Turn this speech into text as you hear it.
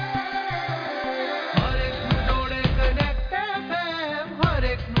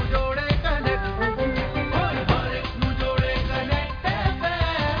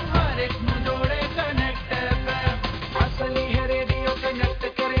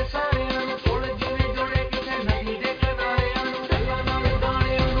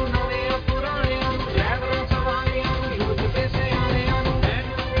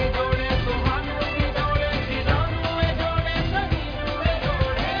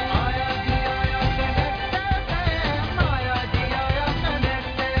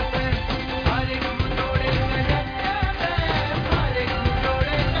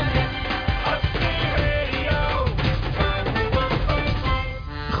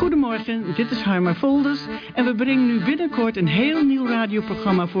Goedemorgen, dit is Harma Volders en we brengen nu binnenkort een heel nieuw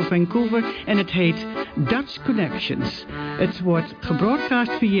radioprogramma voor Vancouver en het heet Dutch Connections. Het wordt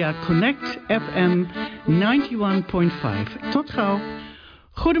gebroadcast via Connect FM 91.5. Tot gauw.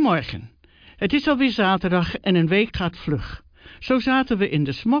 Goedemorgen. Het is alweer zaterdag en een week gaat vlug. Zo zaten we in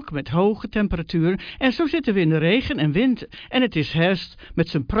de smok met hoge temperatuur en zo zitten we in de regen en wind. En het is herfst met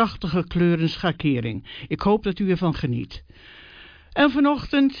zijn prachtige kleurenschakering. Ik hoop dat u ervan geniet. En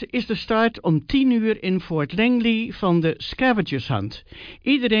vanochtend is de start om 10 uur in Fort Langley van de Scavengers Hunt.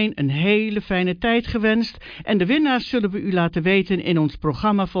 Iedereen een hele fijne tijd gewenst en de winnaars zullen we u laten weten in ons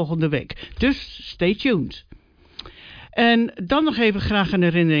programma volgende week. Dus stay tuned. En dan nog even graag een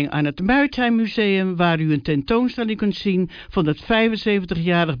herinnering aan het Maritime Museum, waar u een tentoonstelling kunt zien van het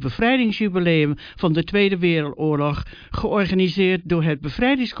 75-jarig bevrijdingsjubileum van de Tweede Wereldoorlog, georganiseerd door het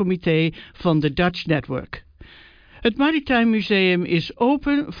bevrijdingscomité van de Dutch Network. Het Maritime Museum is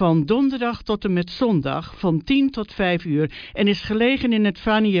open van donderdag tot en met zondag van 10 tot 5 uur en is gelegen in het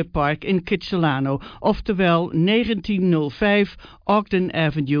Vanier Park in Kitsilano, oftewel 1905 Ogden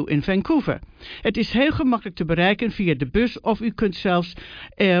Avenue in Vancouver. Het is heel gemakkelijk te bereiken via de bus of u kunt zelfs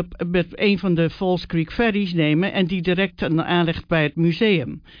met een van de Falls Creek ferries nemen en die direct aanlegt bij het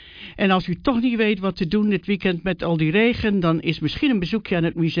museum. En als u toch niet weet wat te doen dit weekend met al die regen, dan is misschien een bezoekje aan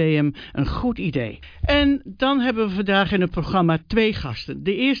het museum een goed idee. En dan hebben we vandaag in het programma 2 gasten.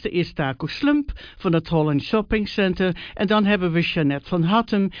 De eerste is Taco Slump van het Holland Shopping Center. En dan hebben we Jeanette van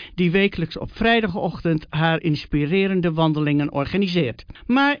Hattem, die wekelijks op vrijdagochtend haar inspirerende wandelingen organiseert.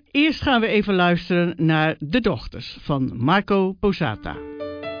 Maar eerst gaan we even luisteren naar De Dochters van Marco Posata.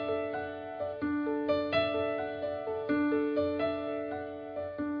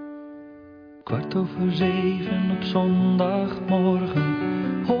 Kwart over 7 op zondagmorgen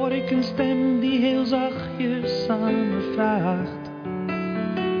hoor ik een stem die heel zachtjes aan me vraagt: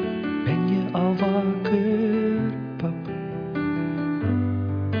 ben je al wakker, pap?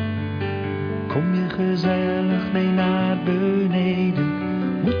 Kom je gezellig mee naar beneden?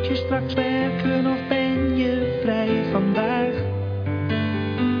 Moet je straks werken of ben je vrij vandaag?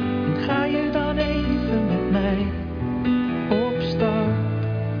 En ga je dan even met mij op stap?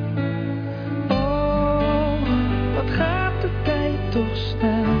 Toch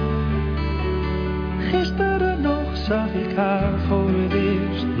snel. Gisteren nog zag ik haar voor het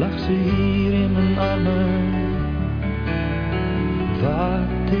eerst, lag ze hier in mijn armen.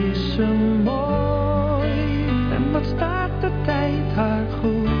 Wat is ze mooi en wat staat de tijd haar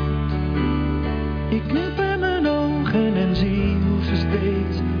goed. Ik knip in mijn ogen en zie hoe ze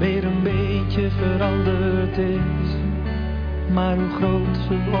steeds weer een beetje veranderd is. Maar hoe groot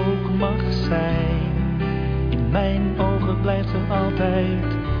ze ook mag zijn, in mijn ogen blijft ze altijd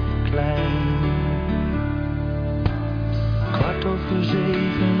klein. 7:15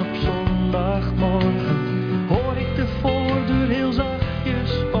 op zondagmorgen hoor ik de voordeur heel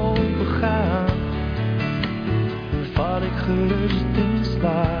zachtjes opengaan. Val ik gerust in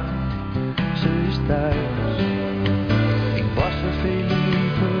slaap, ze is thuis. Ik was er veel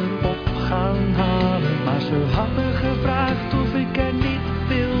liever op gaan halen, maar ze had me gevraagd of ik er niet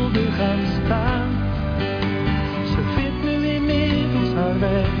wilde gaan staan. Haar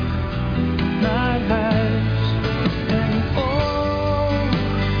weg naar huis. En oh,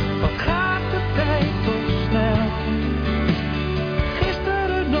 wat gaat de tijd toch snel.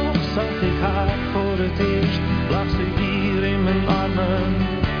 Gisteren nog zag ik haar voor het eerst, lag ze hier in mijn armen.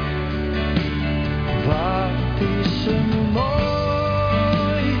 Wat is ze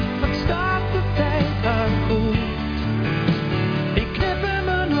mooi, wat staat de tijd haar goed. Ik knip in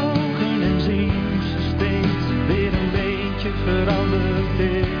mijn ogen en zie hoe ze steeds weer een beetje veranderd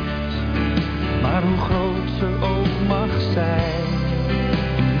is. Maar hoe groot ze ook mag zijn,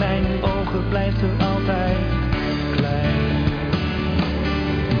 in mijn ogen blijft ze altijd klein.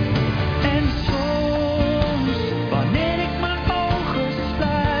 En soms, wanneer ik mijn ogen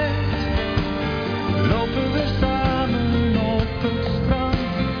sluit, lopen we samen op het strand,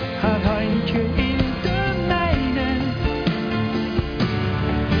 haar handje in de mijne.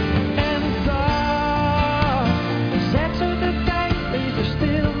 En daar zet ze de tijd even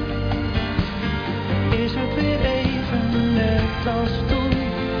stil. Is het weer even net als toen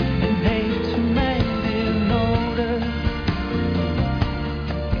en heeft ze mij weer nodig.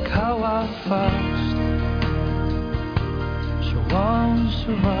 Ik hou haar vast, zoals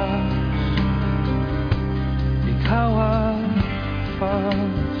ze was. Ik hou haar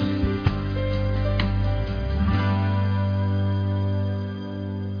vast.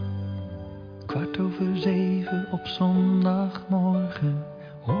 Kwart over 7 op zondagmorgen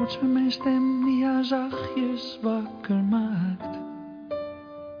hoort ze mijn stem die haar zachtjes wakker maakt.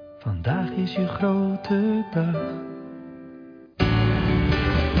 Vandaag is je grote dag.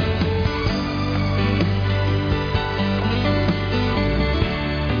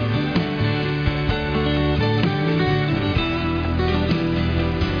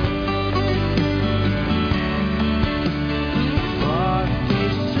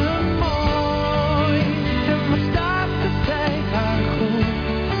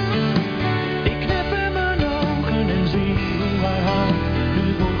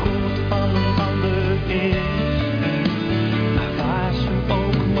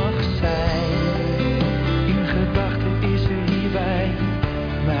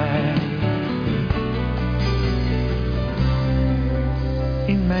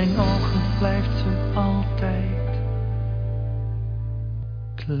 In mijn ogen blijft ze altijd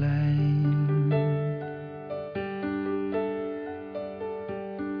klein.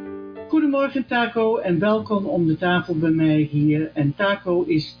 Goedemorgen Taco en welkom om de tafel bij mij hier. En Taco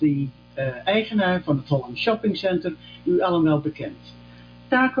is de eigenaar van het Holland Shopping Center, u allen wel bekend.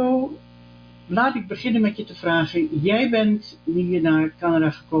 Taco, laat ik beginnen met je te vragen. Jij bent hier naar Canada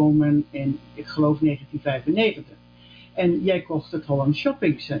gekomen in, ik geloof, 1995. En jij kocht het Holland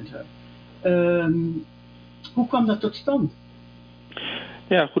Shopping Center. Hoe kwam dat tot stand?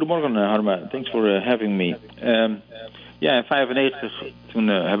 Ja, goedemorgen Harma. Thanks for having me. Ja, in 1995 toen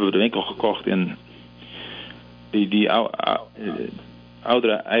hebben we de winkel gekocht en die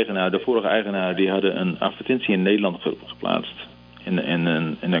oudere eigenaar, de vorige eigenaar, die hadden een advertentie in Nederland geplaatst in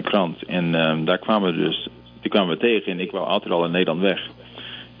een krant. En daar kwamen we tegen en ik wou altijd al in Nederland weg.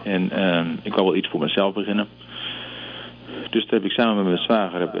 En ik wou wel iets voor mezelf beginnen. Dus toen heb ik samen met mijn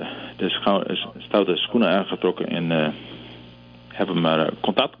zwager de stoute schoenen aangetrokken en hebben maar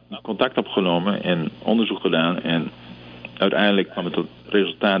contact opgenomen en onderzoek gedaan. En uiteindelijk kwam het tot het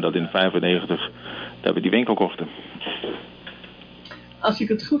resultaat dat in 1995 dat we die winkel kochten. Als ik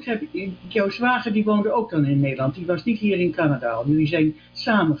het goed heb, jouw zwager die woonde ook dan in Nederland. Die was niet hier in Canada. Jullie zijn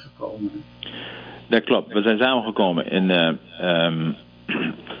samengekomen. Dat klopt, we zijn samengekomen. En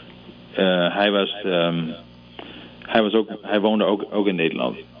hij woonde ook in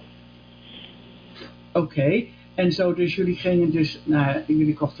Nederland. Oké. En zo dus jullie gingen dus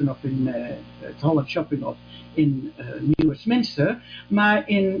jullie kochten nog in het Holland Shopping op in New Westminster. Maar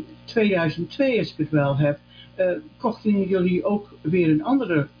in 2002, als ik het wel heb, kochten jullie ook weer een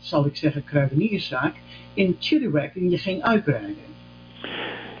andere, zal ik zeggen, kruidenierszaak in Chilliwack en je ging uitbreiden.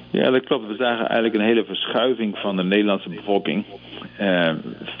 Ja, dat klopt. We zagen eigenlijk een hele verschuiving van de Nederlandse bevolking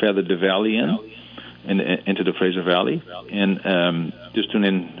verder de valley into the Fraser Valley. En dus toen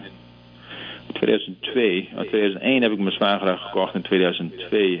in 2001 heb ik mijn zwager gekocht. In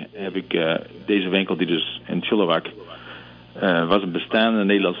 2002 heb ik deze winkel, die dus in Chilliwack was een bestaande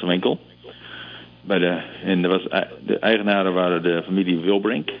Nederlandse winkel. De eigenaren waren de familie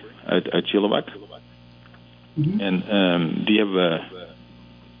Wilbrink uit Chilliwack. Mm-hmm. En die hebben we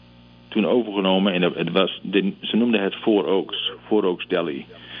toen overgenomen. En ze noemden het Four Oaks Deli.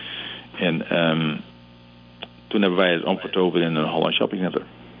 En toen hebben wij het omgetoverd in een Holland Shopping Center.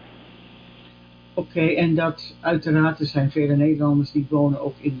 Oké, en dat uiteraard, er zijn vele Nederlanders die wonen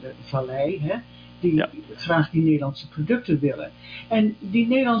ook in de vallei, hè? Die graag die Nederlandse producten willen. En die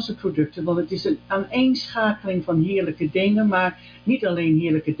Nederlandse producten, want het is een aaneenschakeling van heerlijke dingen, maar niet alleen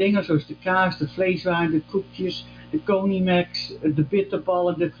heerlijke dingen zoals de kaas, de vleeswaren, de koekjes, de Conimax, de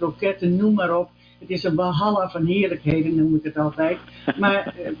bitterballen, de kroketten, noem maar op. Het is een walhalla van heerlijkheden, noem ik het altijd.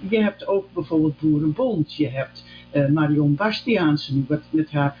 Maar je hebt ook bijvoorbeeld Boerenbond. Je hebt Marion Bastiaanse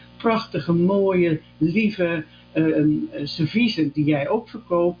met haar prachtige, mooie, lieve serviezen die jij ook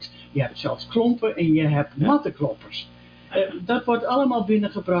verkoopt. Je hebt zelfs klompen en je hebt mattenkloppers. Dat wordt allemaal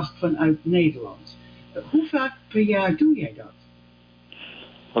binnengebracht vanuit Nederland. Hoe vaak per jaar doe jij dat?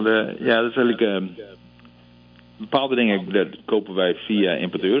 Ja, dat is eigenlijk... Bepaalde dingen dat kopen wij via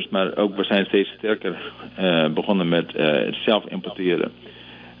importeurs, maar ook we zijn steeds sterker begonnen met het zelf importeren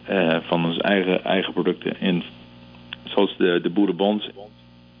van onze eigen producten. En zoals de Boerenbond,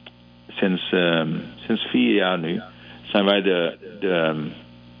 sinds 4 jaar nu zijn wij de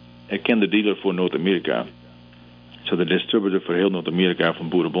erkende dealer voor Noord-Amerika. Zo de distributor voor heel Noord-Amerika van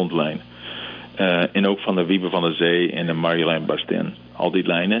Boerenbondlijn. En ook van de Wiebe van der Zee en de Marjolein Bastin. Al die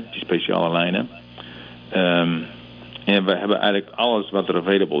lijnen, die speciale lijnen. En we hebben eigenlijk alles wat er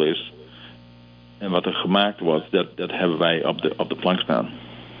available is en wat er gemaakt wordt, dat hebben wij op de plank staan.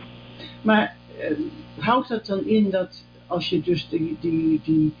 Maar houdt dat dan in dat als je dus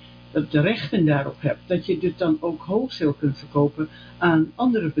de rechten daarop hebt, dat je dit dan ook wholesale kunt verkopen aan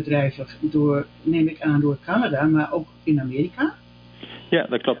andere bedrijven neem ik aan door Canada, maar ook in Amerika? Ja,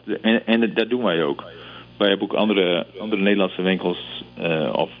 dat klopt. En dat doen wij ook. Wij hebben ook andere Nederlandse winkels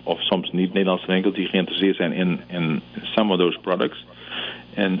of Nederlandse, niet-Nederlandse winkels die geïnteresseerd zijn in some of those products.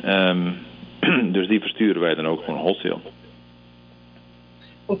 En dus die versturen wij dan ook gewoon wholesale.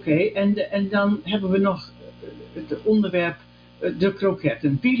 Oké, en dan hebben we nog het onderwerp de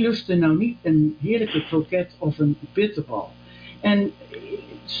kroketten. Wie lust er nou niet een heerlijke kroket of een bitterbal? En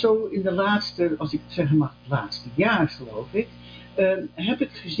zo in de laatste, als ik het zeggen mag, het laatste jaar geloof ik, heb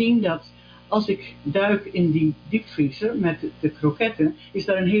ik gezien dat als ik duik in die diepvriezer met de kroketten, is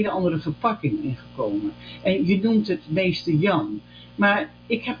daar een hele andere verpakking in gekomen. En je noemt het meester Jan. Maar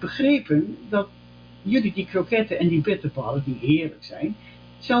ik heb begrepen dat jullie die kroketten en die bitterballen, die heerlijk zijn,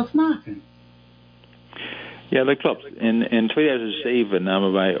 zelf maken. Ja, dat klopt. In 2007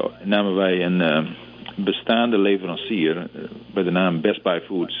 namen wij een bestaande leverancier bij de naam Best Buy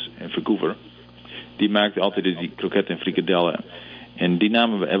Foods in Vancouver. Die maakte altijd die kroketten en frikadellen. En die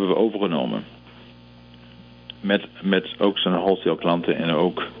hebben we overgenomen. Met ook zijn wholesale klanten en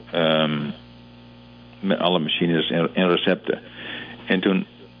ook met alle machines en recepten. En toen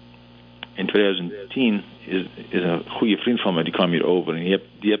in 2010 is een goede vriend van me, die kwam hier over. En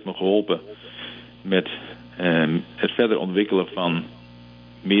die heeft me geholpen met het verder ontwikkelen van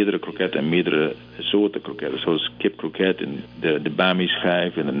meerdere kroketten en meerdere soorten kroketten. Zoals kipkroket en de bami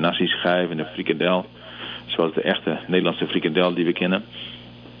schijf en de nasi schijf en de frikadel. Zoals de echte Nederlandse frikadel die we kennen.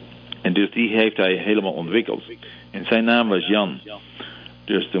 En dus die heeft hij helemaal ontwikkeld. En zijn naam was Jan.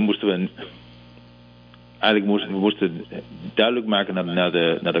 Dus toen moesten we duidelijk maken naar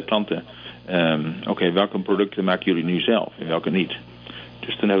de klanten. Oké, welke producten maken jullie nu zelf en welke niet?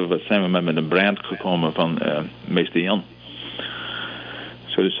 Dus toen zijn we met een brand gekomen van meester Jan.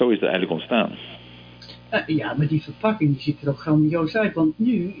 Zo is het eigenlijk ontstaan. Ja, maar die verpakking die ziet er ook grandioos uit. Want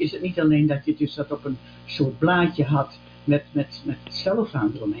nu is het niet alleen dat je dus dat op een soort blaadje had met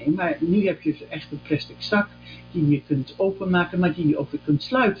cellofaan eromheen. Maar nu heb je echt een plastic zak die je kunt openmaken, maar die je ook weer kunt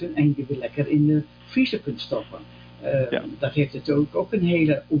sluiten en je weer lekker in de vriezer kunt stoppen. Ja. Dat heeft het ook een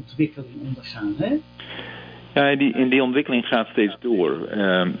hele ontwikkeling ondergaan, hè? Ja, die ontwikkeling gaat steeds door.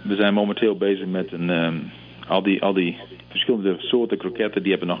 We zijn momenteel bezig met al die verschillende soorten kroketten,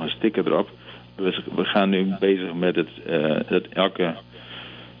 die hebben nog een sticker erop. We gaan nu bezig met dat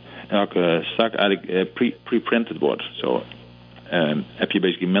elke zak eigenlijk pre-printed wordt. Zo heb je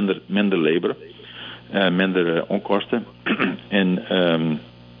basically minder labor, minder onkosten en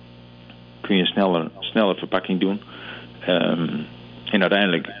kun je sneller verpakking doen. En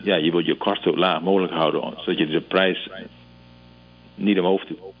uiteindelijk, ja, je wilt je kosten laag mogelijk houden, zodat je de prijs niet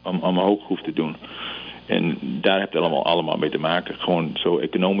omhoog hoeft te doen. En daar heb je allemaal mee te maken. Gewoon zo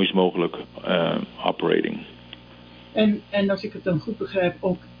economisch mogelijk operating. En als ik het dan goed begrijp,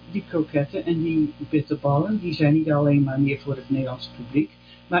 ook die kroketten en die bitterballen, die zijn niet alleen maar meer voor het Nederlandse publiek.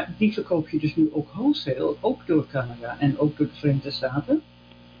 Maar die verkoop je dus nu ook wholesale, ook door Canada en ook door de Verenigde Staten?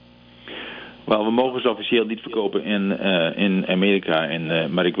 Wel, we mogen ze officieel niet verkopen in Amerika.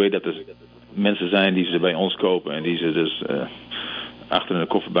 Maar ik weet dat er mensen zijn die ze bij ons kopen en die ze dus achter in de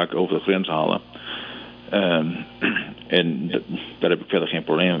kofferbak over de grens halen. En daar heb ik verder geen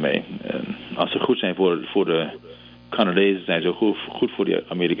problemen mee. Als ze goed zijn voor de Canadezen, zijn ze goed voor de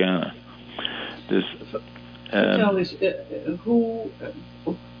Amerikanen. Dus, vertel eens,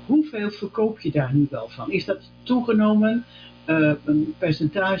 hoeveel verkoop je daar nu wel van? Is dat toegenomen? Een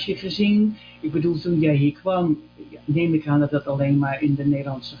percentage gezien? Ik bedoel, toen jij hier kwam, neem ik aan dat dat alleen maar in de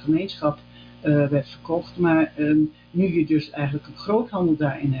Nederlandse gemeenschap werd verkocht. Maar nu je dus eigenlijk een groothandel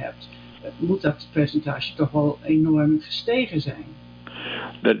daarin hebt, moet dat percentage toch wel enorm gestegen zijn?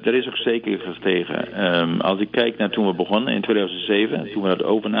 Dat is ook zeker gestegen. Als ik kijk naar toen we begonnen in 2007, toen we dat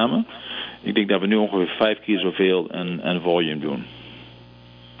overnamen, ik denk dat we nu ongeveer 5 keer zoveel aan volume doen.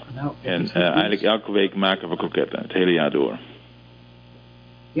 Nou, en eigenlijk elke week maken we kroketten, het hele jaar door.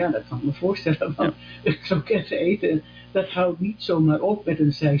 Ja, dat kan ik me voorstellen, want kroketten eten, dat houdt niet zomaar op met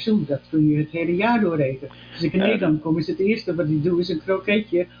een seizoen. Dat kun je het hele jaar door eten. Als ik in Nederland kom, is het eerste wat ik doe, is een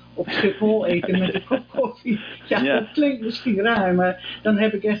kroketje op Schiphol eten met een kop koffie. Ja, dat klinkt misschien raar, maar dan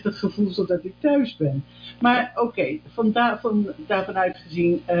heb ik echt het gevoel zodat ik thuis ben. Maar oké, daarvan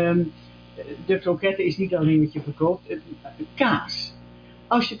uitgezien, de kroketten is niet alleen wat je verkoopt, kaas.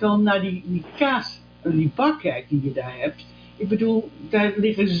 Als je dan naar die kaas, die bak kijkt die je daar hebt, ik bedoel, daar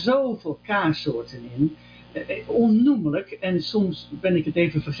liggen zoveel kaassoorten in. Onnoemelijk. En soms ben ik het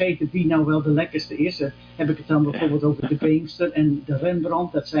even vergeten wie nou wel de lekkerste is. Heb ik het dan bijvoorbeeld over de Beemster en de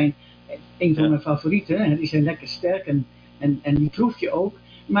Rembrandt. Dat zijn een van mijn favorieten. Hè. Die zijn lekker sterk en die proef je ook.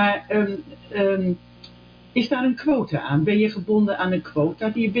 Maar is daar een quota aan? Ben je gebonden aan een quota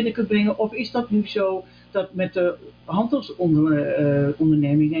die je binnen kunt brengen? Of is dat nu zo dat met de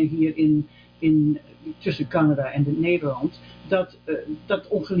handelsondernemingen hier tussen Canada en Nederland, dat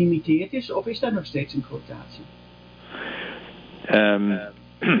ongelimiteerd is, of is dat nog steeds een quotatie?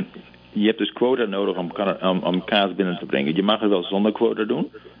 Je hebt dus quota nodig om kaas binnen te brengen. Je mag het wel zonder quota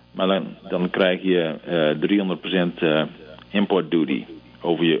doen, maar dan krijg je 300% import duty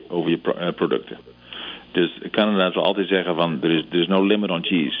over je producten. Dus Canada zal altijd zeggen van er is no limit on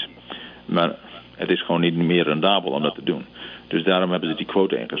cheese. Maar het is gewoon niet meer rendabel om dat te doen. Dus daarom hebben ze die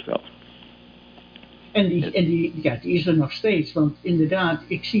quota ingesteld. En die is er nog steeds. Want inderdaad,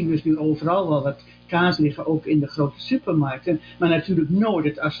 ik zie dus nu overal wel wat kaas liggen, ook in de grote supermarkten. Maar natuurlijk nooit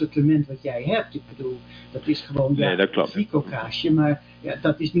het assortiment wat jij hebt. Ik bedoel, dat is gewoon een Frico-kaasje, maar ja,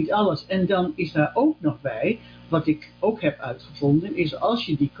 dat is niet alles. En dan is daar ook nog bij, wat ik ook heb uitgevonden, is als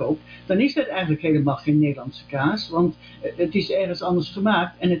je die koopt, dan is dat eigenlijk helemaal geen Nederlandse kaas. Want het is ergens anders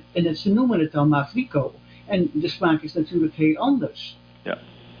gemaakt en ze noemen het dan maar Frico. En de smaak is natuurlijk heel anders. Ja.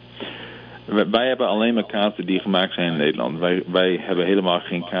 Wij hebben alleen maar kazen die gemaakt zijn in Nederland. Wij hebben helemaal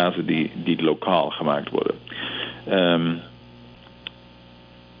geen kazen die lokaal gemaakt worden.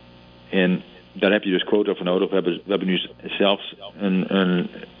 En daar heb je dus quota voor nodig. We hebben nu zelfs een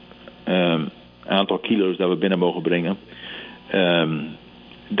aantal kilo's dat we binnen mogen brengen.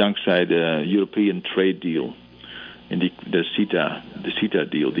 Dankzij de European Trade Deal. En de CETA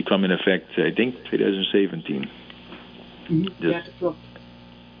deal. Die kwam in effect, ik denk 2017. Ja, dat klopt.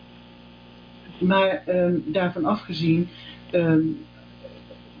 Maar daarvan afgezien,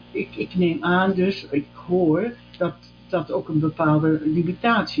 ik neem aan dus, ik hoor dat dat ook een bepaalde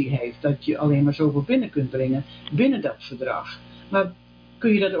limitatie heeft. Dat je alleen maar zoveel binnen kunt brengen binnen dat verdrag. Maar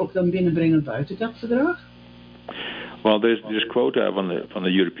kun je dat ook dan binnenbrengen buiten dat verdrag? Wel, er is quota van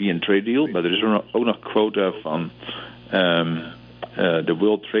de European Trade Deal, maar er is ook nog quota van de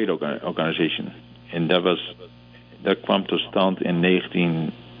World Trade Organization. En dat kwam tot stand in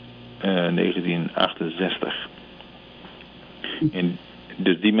 1968. En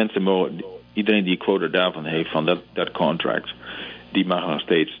dus die mensen mogen, iedereen die quota daarvan heeft, van dat contract, die mag nog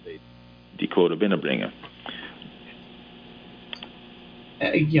steeds die quota binnenbrengen.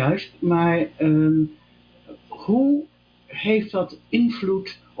 Juist, maar hoe heeft dat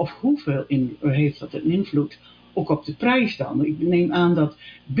invloed, of hoeveel heeft dat een invloed ook op de prijs dan? Ik neem aan dat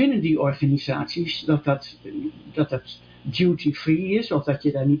binnen die organisaties dat duty-free is, of dat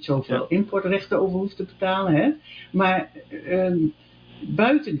je daar niet zoveel importrechten over hoeft te betalen. Hè? Maar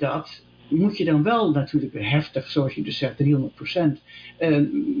buiten dat moet je dan wel natuurlijk weer heftig, zoals je dus zegt, 300%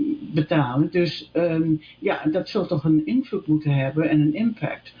 betalen. Dus dat zal toch een invloed moeten hebben en een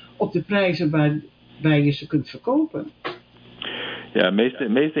impact op de prijzen waarbij je ze kunt verkopen. Ja, de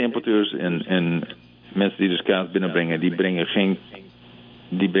meeste importeurs en mensen die dus kaas binnenbrengen, die brengen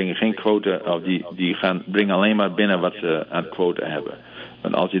geen quota, of die brengen alleen maar binnen wat ze aan quota hebben.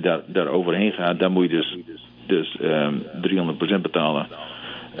 Want als je daar overheen gaat, dan moet je dus 300% betalen.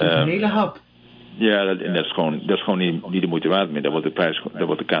 Dat is een hele hap. Ja, dat is gewoon niet de moeite waard meer. Dan wordt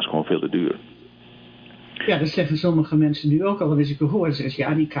de kaas gewoon veel te duur. Ja, dat zeggen sommige mensen nu ook al. Want als ik hoor, dan zeggen ze,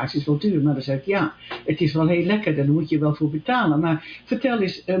 ja, die kaas is wel duur. Maar dan zeg ik, ja, het is wel heel lekker. Daar moet je wel voor betalen. Maar vertel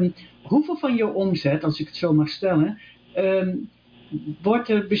eens, hoeveel van jouw omzet, als ik het zo mag stellen, wordt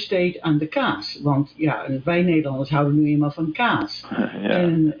er besteed aan de kaas? Want ja, wij Nederlanders houden nu eenmaal van kaas. Ja.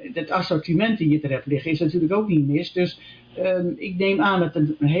 En het assortiment die je er hebt liggen is natuurlijk ook niet mis. Dus ik neem aan dat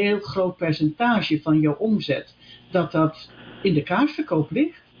een heel groot percentage van jouw omzet, dat in de kaasverkoop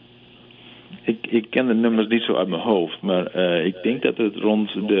ligt. Ik ken de nummers niet zo uit mijn hoofd, maar ik denk dat het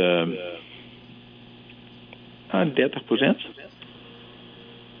rond de 30%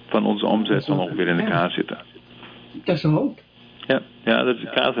 van onze omzet zal ongeveer in de kaas zitten. Dat is een hoop. Ja, dat is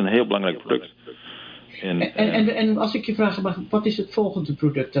kaas een heel belangrijk product. En als ik je vraag, wat is het volgende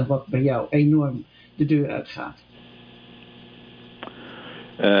product dan wat bij jou enorm de deur uitgaat?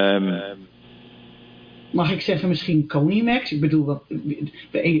 Mag ik zeggen misschien Conimax? Ik bedoel,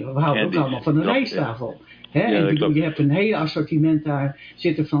 we houden ook allemaal van een rijsttafel. Hè? Ja, je hebt een hele assortiment daar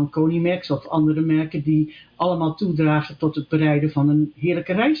zitten van Conimax of andere merken die allemaal toedragen tot het bereiden van een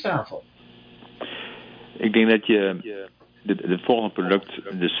heerlijke rijsttafel. Ik denk dat de volgende product,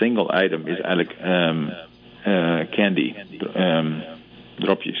 de single item, is eigenlijk candy,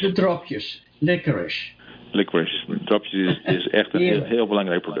 dropjes. De dropjes, licorice. Dropjes is echt een heel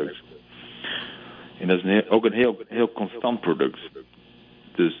belangrijk product. En dat is ook een heel constant product.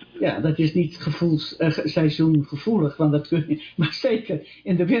 Dus ja, dat is niet seizoengevoelig, want dat kun je, maar zeker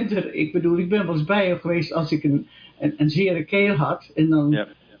in de winter. Ik bedoel, ik ben wel eens bij geweest als ik een zere keel had en dan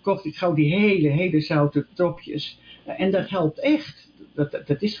kocht ik gauw die hele zoute dropjes. En dat helpt echt.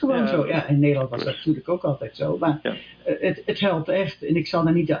 Dat is gewoon zo. Ja, in Nederland was dat natuurlijk ook altijd zo. Maar het helpt echt. En ik zal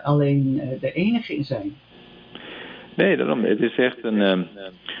er niet alleen de enige in zijn. Nee, daarom. Het is echt een...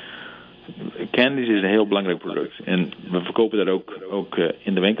 Candies is een heel belangrijk product. En we verkopen dat ook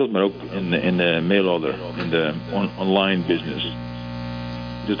in de winkels, maar ook in de mailorder, in de online business.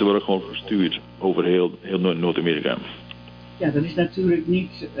 Dus er wordt gewoon verstuurd over heel Noord-Amerika. Ja, dat is natuurlijk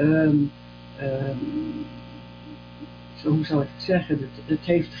niet... hoe zou ik het zeggen? Het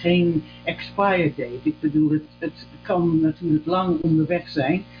heeft geen expire date. Ik bedoel, het kan natuurlijk lang onderweg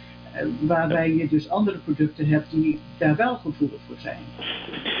zijn. Waarbij je dus andere producten hebt die daar wel gevoelig voor zijn.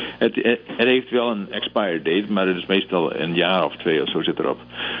 Het heeft wel een expire date, maar het is meestal een jaar of 2 of zo zit erop.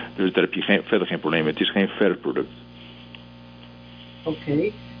 Dus daar heb je verder geen probleem mee. Het is geen ver product.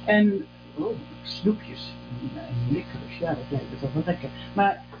 Oké. En snoepjes en licorice, ja, dat lijkt me toch wel lekker.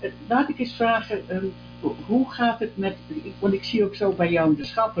 Maar laat ik eens vragen, hoe gaat het met, want ik zie ook zo bij jou in de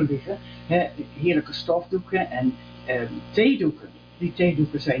schappen liggen, heerlijke stofdoeken en theedoeken. Die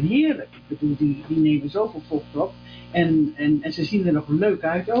theedoeken zijn heerlijk. Ik bedoel, die nemen zoveel vocht op en ze zien er nog leuk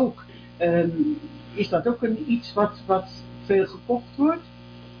uit ook. Is dat ook iets wat veel gekocht wordt?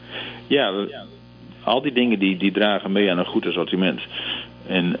 Ja, al die dingen die dragen mee aan een goed assortiment.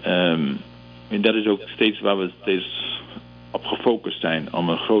 En dat is ook steeds waar we steeds op gefocust zijn, om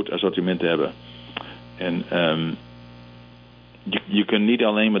een groot assortiment te hebben. En je kunt niet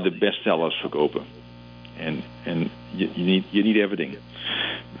alleen maar de bestsellers verkopen. En you need everything.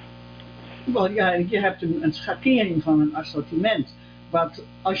 Wel ja, je hebt een schakering van een assortiment. Wat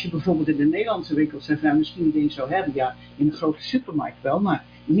als je bijvoorbeeld in de Nederlandse winkels misschien niet eens zou hebben, ja, in een grote supermarkt wel, maar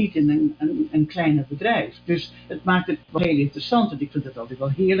niet in een kleiner bedrijf. Dus het maakt het wel heel interessant. En ik vind het altijd wel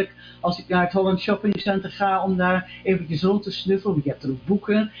heerlijk als ik naar het Holland Shopping Center ga om daar eventjes rond te snuffelen. Je hebt er ook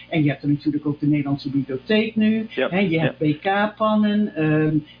boeken en je hebt er natuurlijk ook de Nederlandse bibliotheek nu. Yep. Je hebt BK-pannen,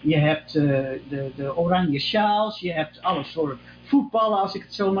 je hebt de oranje sjaals, je hebt alle soorten voetballen, als ik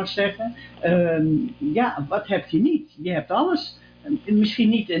het zo mag zeggen. Ja, wat heb je niet? Je hebt alles. Misschien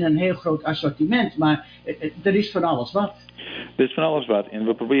niet in een heel groot assortiment, maar er is van alles wat. Er is van alles wat. En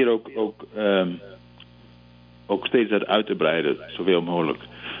we proberen ook steeds dat uit te breiden, zoveel mogelijk.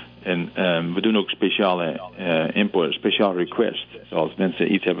 En we doen ook speciale import, speciaal request. Zoals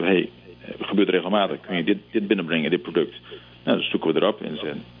mensen iets hebben, het gebeurt regelmatig, kun je dit binnenbrengen, dit product. Nou, dan zoeken we erop en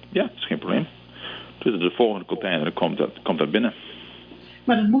zeggen, ja, dat is geen probleem. Dus de volgende container komt dat binnen.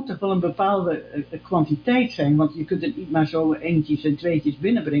 Maar dat moet toch wel een bepaalde kwantiteit zijn, want je kunt het niet maar zo eentjes en tweetjes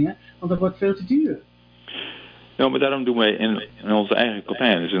binnenbrengen, want dat wordt veel te duur. Nou, maar daarom doen wij in onze eigen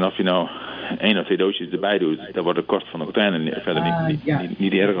containers. En of je nou 1 of 2 doosjes erbij doet, dan wordt de kost van de container verder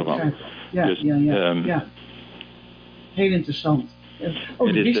niet erger van. Ja, dus, ja. Heel interessant.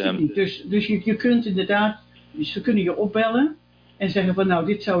 Dat wist ik niet. Dus je kunt inderdaad, ze kunnen je opbellen en zeggen van nou,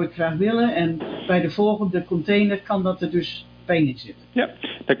 dit zou ik graag willen. En bij de volgende container kan dat er dus bij in zitten. Ja,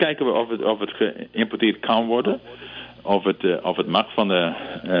 dan kijken we of het geïmporteerd kan worden. Of het mag van de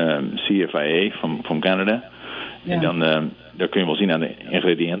CFIA van Canada. Ja. En dan kun je wel zien aan de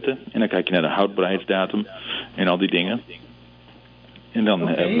ingrediënten. En dan kijk je naar de houdbaarheidsdatum en al die dingen. En dan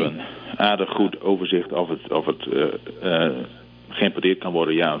hebben we een aardig goed overzicht of het geïmporteerd kan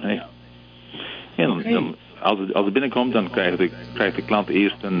worden, ja of nee. En dan, als het binnenkomt, dan krijgt de klant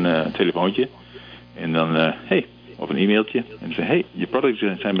eerst een telefoontje. En dan, of een e-mailtje. En zeggen, je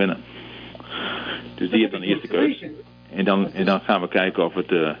producten zijn binnen. Dus die heeft dan eerst de keus. En dan gaan we kijken of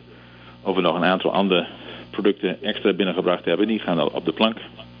we nog een aantal andere producten extra binnengebracht hebben. Die gaan dan op de plank.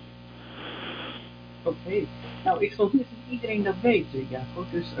 Oké. Nou, ik geloof niet dat iedereen dat weet, Jacob.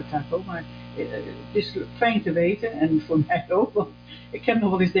 Dus maar het is fijn te weten. En voor mij ook. Want ik heb nog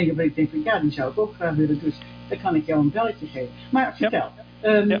wel eens dingen waar ik denk van ja, die zou ik ook graag willen. Dus dan kan ik jou een belletje geven. Maar vertel.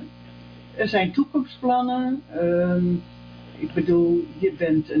 Er zijn toekomstplannen. Ik bedoel, je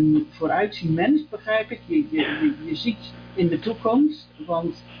bent een vooruitziend mens, begrijp ik. Je ziet in de toekomst.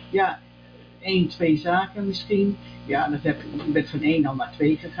 Want ja, 1, 2 zaken misschien. Ja, je bent van 1 al naar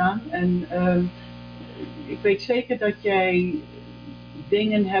 2 gegaan. En ik weet zeker dat jij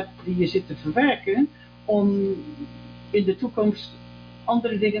dingen hebt die je zit te verwerken om in de toekomst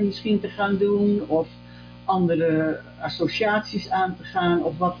andere dingen misschien te gaan doen of andere associaties aan te gaan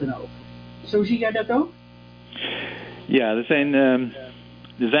of wat dan ook. Zo zie jij dat ook? Ja, er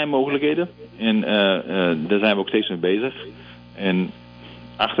zijn mogelijkheden en daar zijn we ook steeds mee bezig. En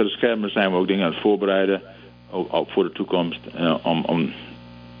achter de schermen zijn we ook dingen aan het voorbereiden, ook voor de toekomst, om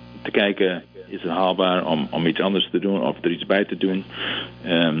te kijken, is het haalbaar om iets anders te doen of er iets bij te doen.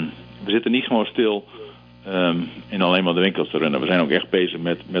 We zitten niet gewoon stil in alleen maar de winkels te runnen. We zijn ook echt bezig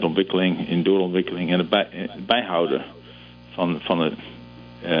met ontwikkeling, in doorontwikkeling en het bijhouden van de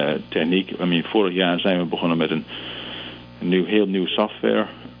techniek. Vorig jaar zijn we begonnen met een heel nieuw software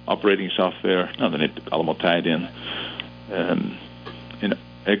operating software. Nou, dan heeft het allemaal tijd in. En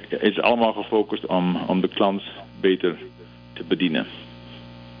het is allemaal gefocust om de klant beter te bedienen.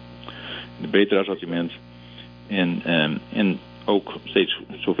 Een beter assortiment. En ook steeds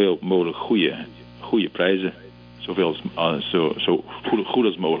zoveel mogelijk goede prijzen. Zoveel zo goed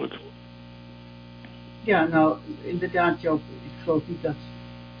als mogelijk. Ja, nou, inderdaad, Joop, ik geloof niet dat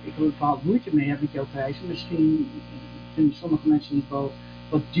ik er bepaald moeite mee heb met jouw prijzen. Misschien vinden sommige mensen het wel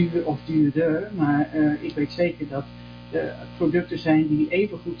wat duur of duurder, maar ik weet zeker dat producten zijn die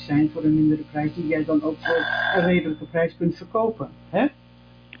even goed zijn voor een mindere prijs, die jij dan ook voor een redelijke prijs kunt verkopen. Hè?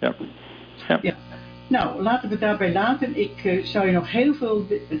 Ja. Nou, laten we het daarbij laten. Ik zou je nog heel veel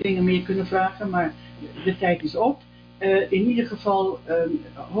dingen meer kunnen vragen, maar de tijd is op. In ieder geval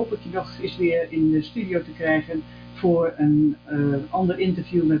hoop ik je nog eens weer in de studio te krijgen voor een ander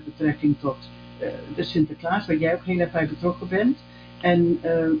interview met betrekking tot de Sinterklaas, waar jij ook heel erg bij betrokken bent. En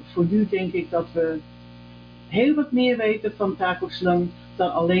voor nu denk ik dat we heel wat meer weten van Taco Slang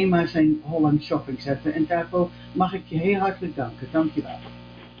dan alleen maar zijn Holland Shopping Center. En daarvoor mag ik je heel hartelijk danken. Dank je wel.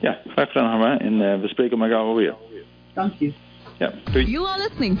 Ja, graag gedaan, Harma. En we spreken elkaar alweer. Dank je. Ja, doei. You are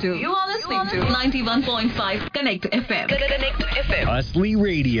listening to 91.5 Connect FM. Connect FM. Astley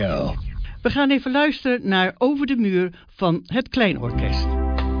Radio. We gaan even luisteren naar Over de Muur van het Kleinorkest.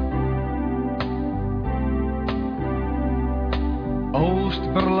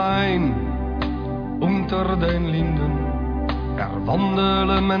 Oost-Berlijn, unter den Linden. Er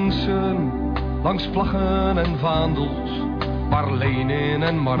wandelen mensen langs vlaggen en vaandels, waar Lenin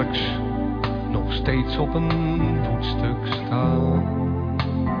en Marx nog steeds op een voetstuk staan.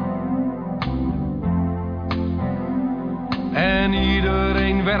 En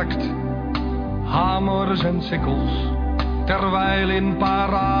iedereen werkt, hamers en sikkels, terwijl in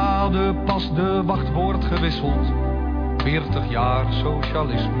parade pas de wacht wordt gewisseld. 40 jaar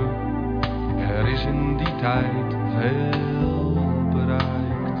socialisme, er is in die tijd veel bereikt.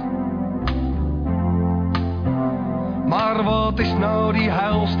 Maar wat is nou die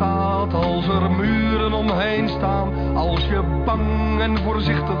heilstaat als er muren omheen staan, als je bang en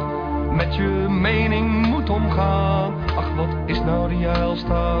voorzichtig met je mening moet omgaan? Ach, wat is nou die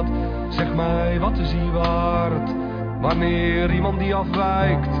heilstaat? Zeg mij, wat is die waard? Wanneer iemand die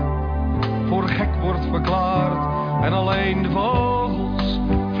afwijkt voor gek wordt verklaard en alleen de vogels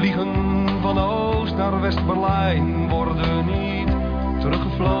vliegen van Oost naar West-Berlijn, worden niet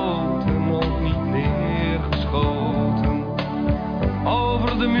teruggefloten, ook niet neergeschoten.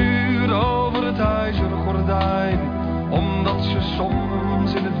 Over de muur, over het ijzeren gordijn, omdat ze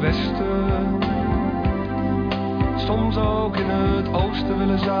soms in het westen, soms ook in het oosten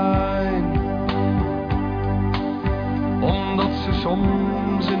willen zijn. Omdat ze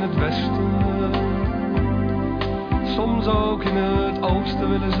soms in het westen, soms ook in het oosten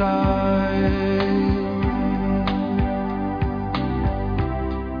willen zijn.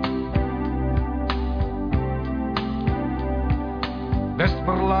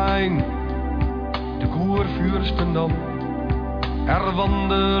 West-Berlijn, de Kurfürstendamm. Er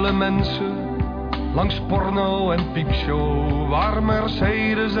wandelen mensen langs porno en piepshow, waar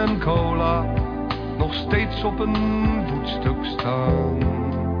Mercedes en cola nog steeds op een voetstuk staan.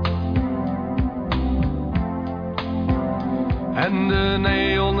 En de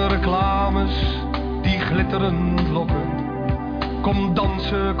neonreclames die glitterend lokken. Kom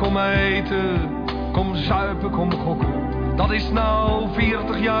dansen, kom eten, kom zuipen, kom gokken. Dat is nou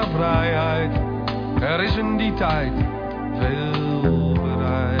 40 jaar vrijheid. Er is in die tijd veel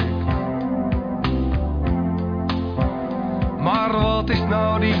bereikt. Maar wat is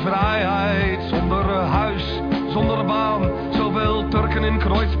nou die vrijheid zonder huis, zonder baan? Zoveel Turken in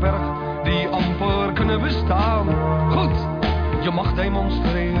Kreuzberg die amper kunnen bestaan. Goed, je mag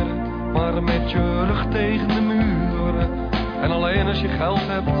demonstreren, maar met je rug tegen de muren. En alleen als je geld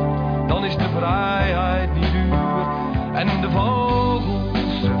hebt, dan is de vrijheid niet duur. En de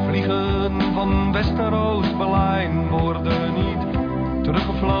vogels, ze vliegen van West naar Oost-Berlijn, worden niet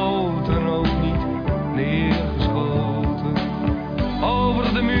teruggefloten, ook niet neergeschoten.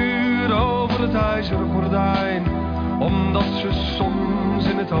 Over de muur, over het ijzeren gordijn, omdat ze soms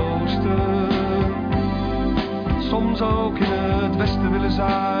in het oosten, soms ook in het westen willen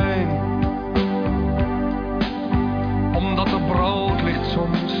zijn. Omdat er brood ligt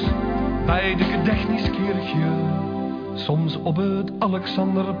soms bij de Gedächtniskirche, soms op het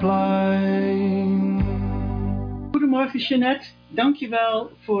Alexanderplein. Goedemorgen Jeanette,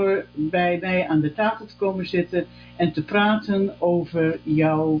 dankjewel voor bij mij aan de tafel te komen zitten en te praten over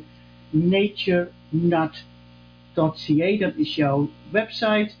jouw naturenut.ca. Dat is jouw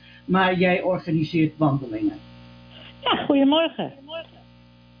website, maar jij organiseert wandelingen. Ja, goedemorgen.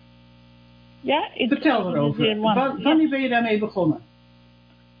 Ja, Vertel erover. Wanneer ben je daarmee begonnen?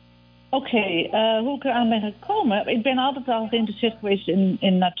 Oké, hoe ik eraan ben gekomen. Ik ben altijd al geïnteresseerd geweest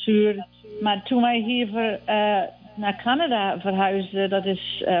in natuur. Maar toen wij hier naar Canada verhuisden,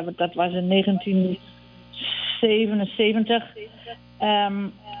 dat was in 1977.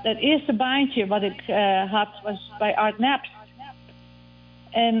 Het eerste baantje wat ik had was bij Art Naps.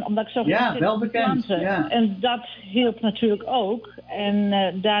 En omdat ik zo wel bekend. Planten. Ja. En dat hielp natuurlijk ook. En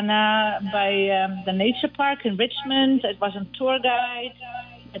daarna bij de Nature Park in Richmond. Het was een tourguide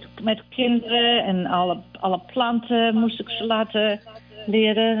met kinderen en alle planten moest ik ze laten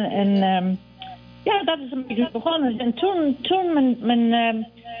leren. En dat is een beetje begonnen. En toen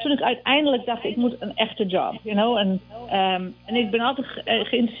ik uiteindelijk dacht, ik moet een echte job, you know. En ik ben altijd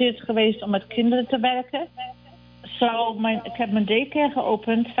geïnteresseerd geweest om met kinderen te werken. Ik heb mijn daycare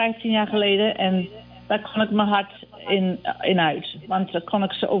geopend 15 jaar geleden en daar kon ik mijn hart in uit. Want dan kon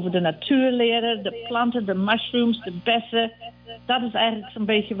ik ze over de natuur leren, de planten, de mushrooms, de bessen. Dat is eigenlijk zo'n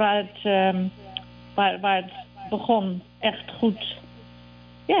beetje waar het begon. Echt goed.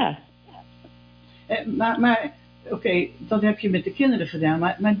 Ja. Maar oké, dat heb je met de kinderen gedaan,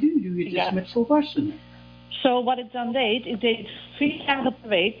 maar nu doe je het dus met volwassenen. Zo wat ik dan deed, ik deed 4 dagen per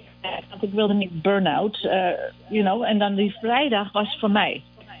week. Want ik wilde niet burn-out, en dan die vrijdag was voor mij.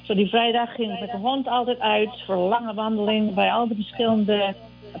 Zo die vrijdag ging ik met de hond altijd uit voor een lange wandeling bij al de verschillende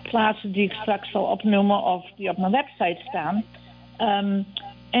plaatsen die ik straks zal opnoemen of die op mijn website staan.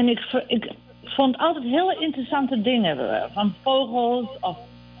 En ik vond altijd hele interessante dingen, van vogels of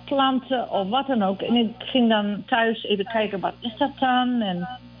planten of wat dan ook. En ik ging dan thuis even kijken, wat is dat dan?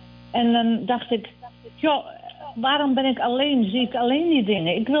 En dan dacht ik, joh, waarom ben ik alleen? Zie ik alleen die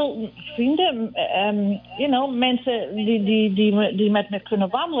dingen? Ik wil vrienden, mensen die met me kunnen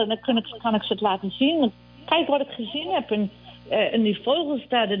wandelen. Dan kan ik ze het laten zien. Kijk wat ik gezien heb. En die vogels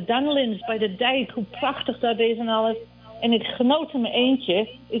daar, de dunlins bij de dijk, hoe prachtig dat is en alles. En ik genoot in mijn eentje.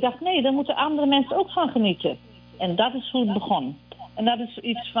 Ik dacht, nee, daar moeten andere mensen ook van genieten. En dat is hoe het begon. En dat is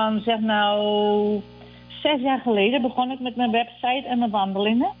iets van, 6 jaar geleden begon ik met mijn website en mijn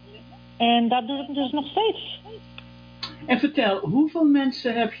wandelingen. En dat doe ik dus nog steeds. En vertel, hoeveel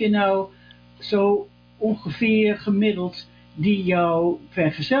mensen heb je nou zo ongeveer gemiddeld die jou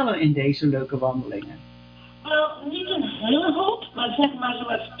vergezellen in deze leuke wandelingen? Wel, niet een hele hoop, maar zeg maar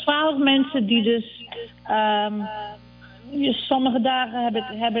zoals 12 mensen die dus... sommige dagen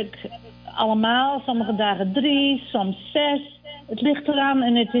heb ik allemaal, sommige dagen 3, soms 6. Het ligt eraan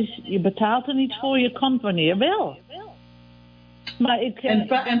en je betaalt er niet voor, je komt wanneer je wil. Maar en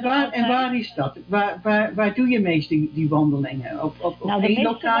waar is dat? Waar doe je meest die wandelingen? Op één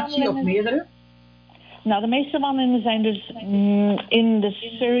locatie of meerdere? Nou, de meeste wandelingen zijn dus in de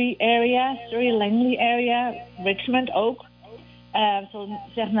Surrey area, Surrey-Langley area, Richmond ook.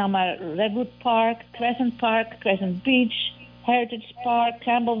 Zeg nou maar Redwood Park, Crescent Beach, Heritage Park,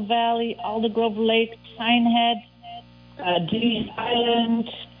 Campbell Valley, Aldergrove Lake, Tynehead, Dees Island,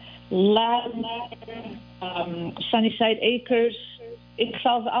 Lavender, Sunnyside Acres. Ik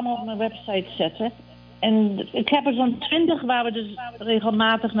zal ze allemaal op mijn website zetten. En ik heb er zo'n 20 waar we dus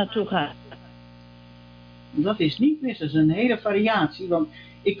regelmatig naartoe gaan. Dat is niet mis, dat is een hele variatie. Want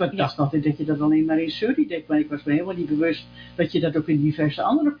ik dacht altijd dat je dat alleen maar in Surrey deed. Maar ik was me helemaal niet bewust dat je dat ook in diverse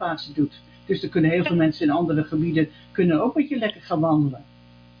andere plaatsen doet. Dus er kunnen heel veel mensen in andere gebieden kunnen ook met je lekker gaan wandelen.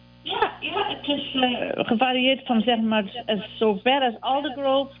 Ja, het is gevarieerd van zeg maar zo ver als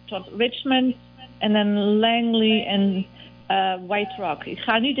Aldergrove tot Richmond en dan Langley en White Rock. Ik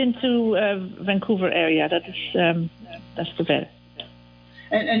ga niet into Vancouver area, dat is te ver.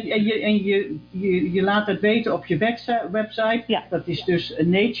 En je laat het weten op je website. Ja. Dat is dus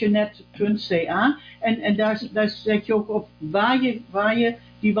naturenet.ca. En daar zet je ook op waar je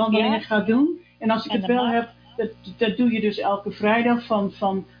die wandelingen gaat doen. En als ik het wel heb, dat doe je dus elke vrijdag van 9:30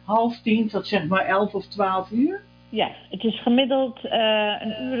 tot zeg maar 11 of 12 uur? Ja, het is gemiddeld 1,5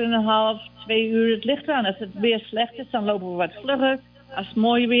 uur, 2 uur. Het ligt eraan. Als het weer slecht is, dan lopen we wat vlugger. Als het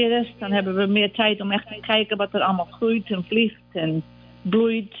mooi weer is, dan hebben we meer tijd om echt te kijken wat er allemaal groeit en vliegt en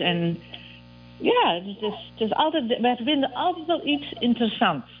bloeit. En ja, het is altijd, we vinden altijd wel iets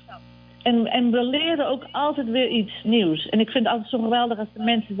interessants. En we leren ook altijd weer iets nieuws. En ik vind het altijd zo geweldig als de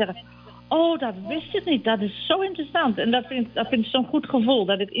mensen zeggen, oh, dat wist ik niet, dat is zo interessant. En dat vind ik zo'n goed gevoel,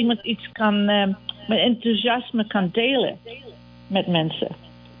 dat ik iemand iets kan, met enthousiasme kan delen met mensen.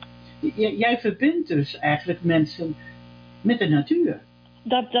 Jij verbindt dus eigenlijk mensen met de natuur.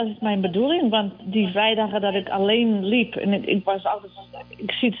 Dat is mijn bedoeling, want die vrijdagen dat ik alleen liep en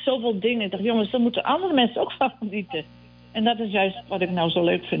ik zie zoveel dingen. Ik dacht, jongens, daar moeten andere mensen ook van genieten. En dat is juist wat ik nou zo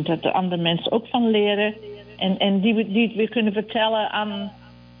leuk vind, dat de andere mensen ook van leren. En die het weer kunnen vertellen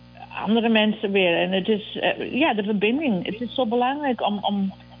andere mensen weer. En het is, de verbinding. Het is zo belangrijk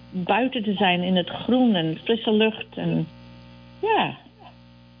om buiten te zijn in het groen en frisse lucht. En, ja.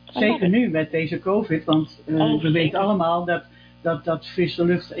 Zeker nu met deze COVID, want we weten allemaal dat frisse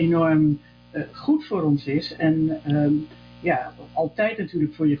lucht enorm goed voor ons is. En altijd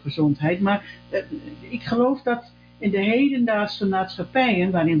natuurlijk voor je gezondheid. Maar ik geloof dat in de hedendaagse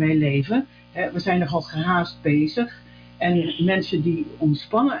maatschappijen waarin wij leven, we zijn nogal gehaast bezig. En mensen die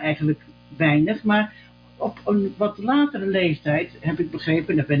ontspannen eigenlijk weinig, maar op een wat latere leeftijd, heb ik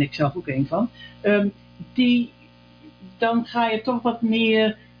begrepen, daar ben ik zelf ook een van, dan ga je toch wat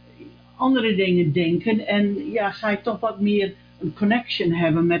meer andere dingen denken en ga je toch wat meer een connection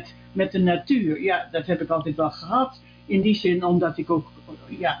hebben met de natuur. Ja, dat heb ik altijd wel gehad, in die zin omdat ik ook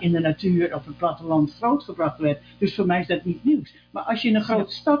in de natuur op het platteland grootgebracht werd. Dus voor mij is dat niet nieuws. Maar als je in een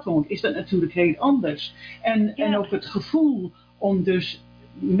grote stad woont, is dat natuurlijk heel anders. En ook het gevoel om dus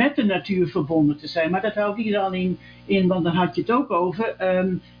met de natuur verbonden te zijn. Maar dat houdt hier al in, want daar had je het ook over,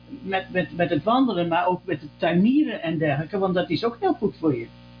 met het wandelen, maar ook met het tuinieren en dergelijke, want dat is ook heel goed voor je.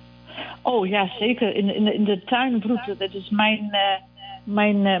 Oh ja, zeker. In de tuinbroed, dat is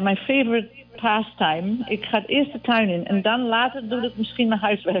mijn favorite pastime. Ik ga het eerst de tuin in en dan later doe ik misschien mijn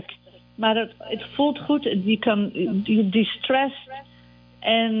huiswerk. Maar het voelt goed, je distress.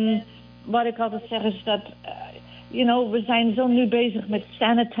 En wat ik altijd zeg is dat, we zijn zo nu bezig met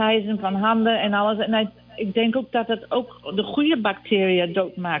sanitizen van handen en alles. En ik denk ook dat het ook de goede bacteriën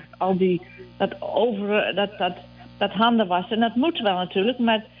doodmaakt. Al dat handen wassen. En dat moet wel natuurlijk,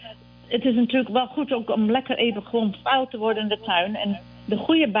 maar het is natuurlijk wel goed ook om lekker even gewoon vuil te worden in de tuin. En de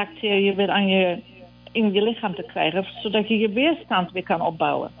goede bacteriën weer in je lichaam te krijgen, zodat je je weerstand weer kan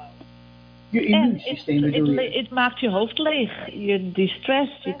opbouwen. Je immuunsysteem bedoel je? Het maakt je hoofd leeg. Die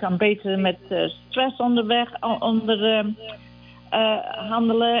stress, je kan beter met stress handelen.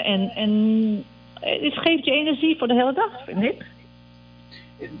 En het geeft je energie voor de hele dag, vind ik.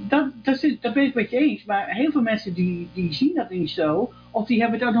 Dat ben ik met je eens, maar heel veel mensen die zien dat niet zo, of die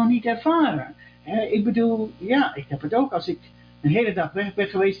hebben dat nog niet ervaren. Ik bedoel, ik heb het ook als ik een hele dag weg ben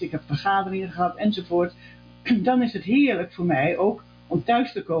geweest, ik heb vergaderingen gehad enzovoort, dan is het heerlijk voor mij ook om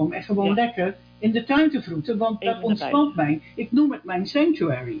thuis te komen en gewoon lekker in de tuin te vroeten, want dat ontspant mij. Ik noem het mijn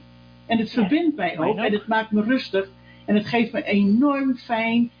sanctuary. En het verbindt mij ook en het maakt me rustig en het geeft me een enorm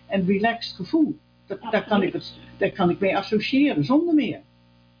fijn en relaxed gevoel. Daar kan ik mee associëren, zonder meer.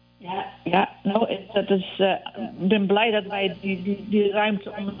 Ja, dat is. Ik ben blij dat wij die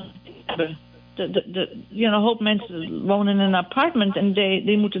ruimte om hebben. Een hoop mensen wonen in een appartement en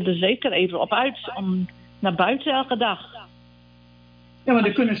die moeten er zeker even op uit om naar buiten elke dag. Ja, maar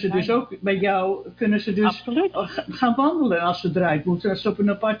dan kunnen ze dus ook bij jou gaan wandelen als ze eruit moeten, als ze op een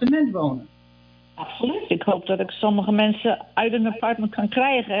appartement wonen. Absoluut. Ik hoop dat ik sommige mensen uit een appartement kan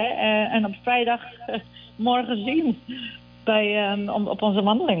krijgen en op vrijdag morgen zien op onze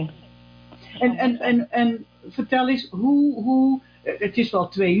wandeling. En vertel eens, hoe het is wel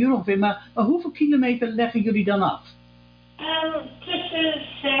 2 uur ongeveer, maar hoeveel kilometer leggen jullie dan af? Tussen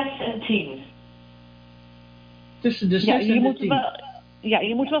 6 en 10. Tussen de 6 en de 10?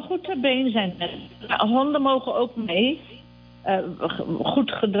 Je moet wel goed ter been zijn. Honden mogen ook mee.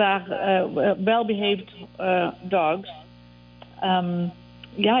 Goed gedragen, well-behaved dogs.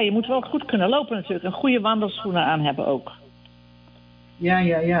 Je moet wel goed kunnen lopen natuurlijk. En goede wandelschoenen aan hebben ook.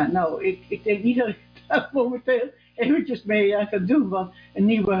 Ja. Nou, ik denk niet dat ik daar momenteel eventjes mee ga doen. Want een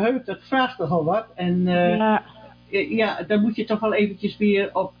nieuwe heup, dat vraagt nogal wat. En dan moet je toch wel eventjes weer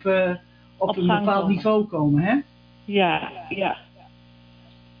op een bepaald niveau komen, hè? Ja.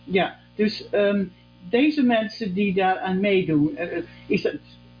 Ja, dus deze mensen die daaraan meedoen,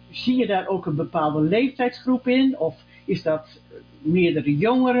 zie je daar ook een bepaalde leeftijdsgroep in? Of is dat meerdere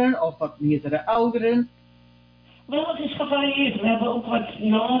jongeren of wat meerdere ouderen? Wel, het is gevarieerd. We hebben ook wat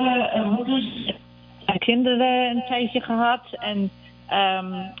jongere moeders en kinderen een tijdje gehad. En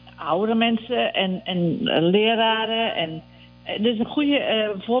oudere mensen en leraren. En er is een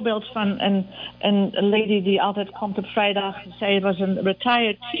goede voorbeeld van een lady die altijd komt op vrijdag. Zij was een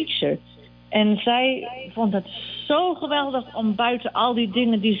retired teacher. En zij vond het zo geweldig om buiten al die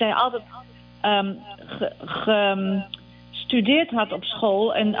dingen die zij altijd gestudeerd had op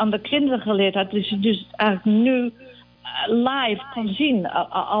school en aan de kinderen geleerd had. Dus eigenlijk nu live kon zien.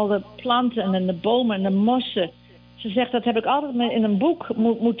 Al de planten en de bomen en de mossen. Ze zegt, dat heb ik altijd in een boek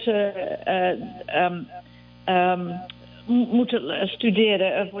moeten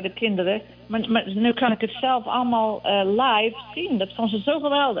studeren voor de kinderen. Maar nu kan ik het zelf allemaal live zien. Dat vond ze zo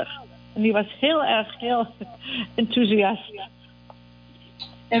geweldig. En die was heel enthousiast.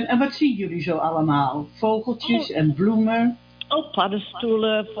 En wat zien jullie zo allemaal? Vogeltjes en bloemen? ook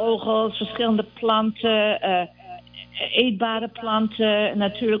paddenstoelen, vogels, verschillende planten, eetbare planten.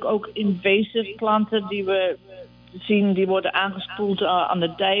 Natuurlijk ook invasive planten die we zien, die worden aangespoeld aan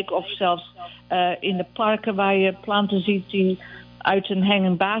de dijk of zelfs in de parken waar je planten ziet die uit een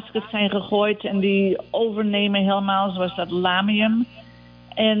hanging basket zijn gegooid en die overnemen helemaal, zoals dat lamium.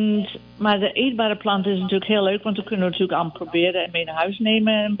 Maar de eetbare planten is natuurlijk heel leuk, want dan kunnen we natuurlijk aan proberen en mee naar huis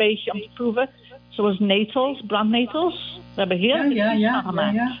nemen een beetje om te proeven. Zoals netels, brandnetels. We hebben heerlijke kies van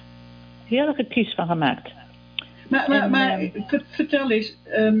gemaakt. Ja. Heerlijke kies van gemaakt. Maar vertel eens,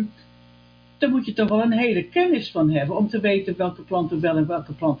 daar moet je toch wel een hele kennis van hebben om te weten welke planten wel en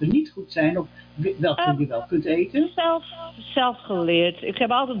welke planten niet goed zijn, of welke je wel kunt eten? Zelf geleerd. Ik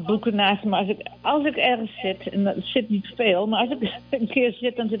heb altijd boeken naast me. Als ik ergens zit, en dat zit niet veel, maar als ik een keer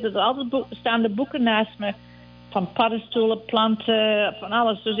zit, dan zitten er altijd staan de boeken naast me van paddenstoelen, planten, van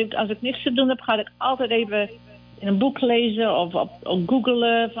alles. Dus als ik niks te doen heb, ga ik altijd even in een boek lezen of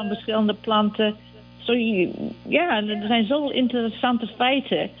googelen van verschillende planten. Ja, er zijn zoveel interessante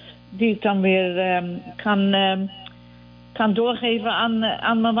feiten die ik dan weer kan doorgeven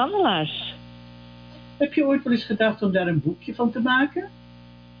aan mijn wandelaars. Heb je ooit wel eens gedacht om daar een boekje van te maken?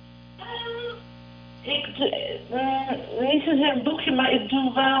 Ik lees een boekje, maar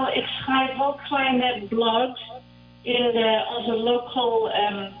ik schrijf wel kleine blogs in onze local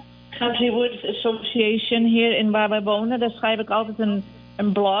Country Woods Association hier in waar wij wonen. Daar schrijf ik altijd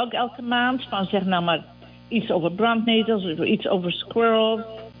een blog elke maand van zeg nou maar iets over brandnetels of iets over squirrels.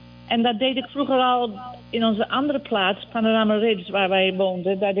 En dat deed ik vroeger al in onze andere plaats, Panorama Ridge, waar wij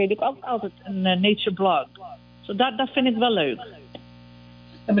woonden. Daar deed ik ook altijd een nature blog. Dat vind ik wel leuk.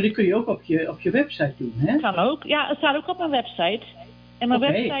 Ja, maar die kun je ook op je website doen, hè? Kan ook. Ja, het staat ook op mijn website. En mijn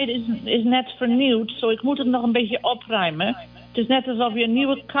website is net vernieuwd, zo ik moet het nog een beetje opruimen. Het is net alsof je een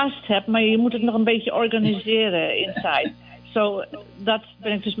nieuwe kast hebt, maar je moet het nog een beetje organiseren inside. Dat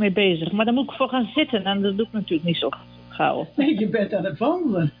ben ik dus mee bezig. Maar daar moet ik voor gaan zitten en dat doe ik natuurlijk niet zo gauw. Nee, je bent aan het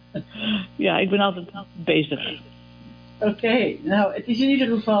wandelen. Ja, ik ben altijd bezig. Oké, nou het is in ieder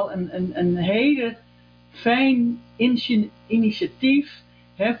geval een hele fijn initiatief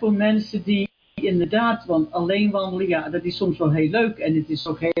voor mensen die inderdaad, want alleen wandelen, ja, dat is soms wel heel leuk en het is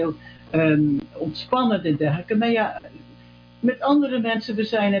ook heel ontspannend en dergelijke. Maar ja, met andere mensen, we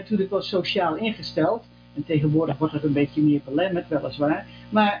zijn natuurlijk wel sociaal ingesteld en tegenwoordig wordt het een beetje meer belemmerd, weliswaar.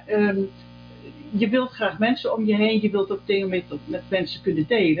 Maar je wilt graag mensen om je heen, je wilt ook dingen met mensen kunnen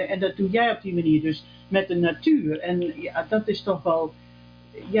delen en dat doe jij op die manier dus met de natuur. En ja, dat is toch wel,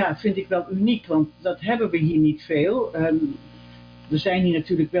 ja, vind ik wel uniek, want dat hebben we hier niet veel. We zijn hier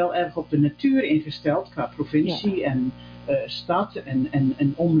natuurlijk wel erg op de natuur ingesteld, qua provincie en stad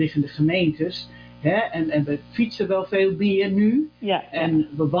en omliggende gemeentes. Hè? En we fietsen wel veel meer nu. Ja. En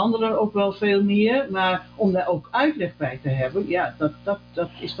we wandelen ook wel veel meer. Maar om daar ook uitleg bij te hebben, ja, dat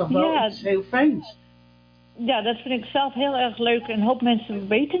is toch wel iets heel fijns. Ja, dat vind ik zelf heel erg leuk. Een hoop mensen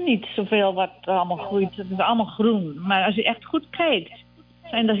weten niet zoveel wat er allemaal groeit. Het is allemaal groen. Maar als je echt goed kijkt,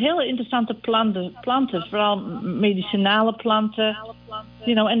 zijn er heel interessante planten. Vooral medicinale planten.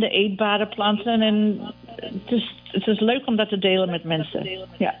 En de eetbare planten. En het is leuk om dat te delen met mensen.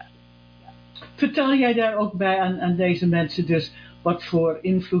 Ja. Vertel jij daar ook bij aan deze mensen dus wat voor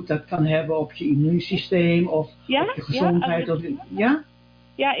invloed dat kan hebben op je immuunsysteem of op je gezondheid? Ja?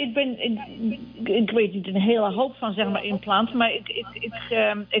 Ja, ik weet niet een hele hoop van zeg maar in planten, maar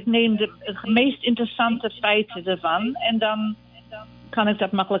ik neem de meest interessante feiten ervan en dan kan ik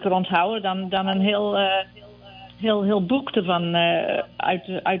dat makkelijker onthouden dan een heel boek ervan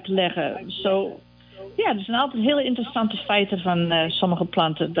uitleggen. Ja, er zijn altijd hele interessante feiten van sommige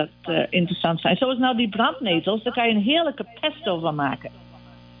planten dat interessant zijn. Zoals nou die brandnetels, daar kan je een heerlijke pesto van maken.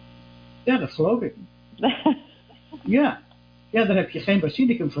 Ja, dat geloof ik. Ja, daar heb je geen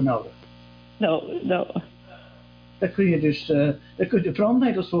basilicum voor nodig. No. Daar kun je dus de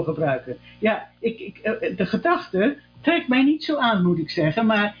brandnetels voor gebruiken. Ja, de gedachte trekt mij niet zo aan, moet ik zeggen.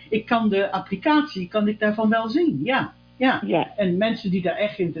 Maar ik kan de applicatie daarvan wel zien, ja. En mensen die daar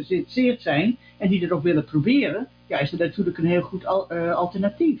echt geïnteresseerd zijn en die dat ook willen proberen, ja, is dat natuurlijk een heel goed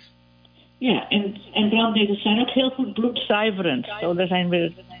alternatief. Ja, en brandnetels zijn ook heel goed bloedzuiverend. Zo, er zijn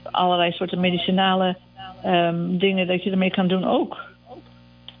weer allerlei soorten medicinale dingen dat je ermee kan doen ook.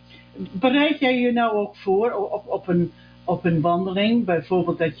 Bereid jij je nou ook voor op een wandeling?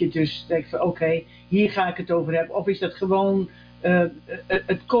 Bijvoorbeeld dat je dus denkt van oké, hier ga ik het over hebben. Of is dat gewoon,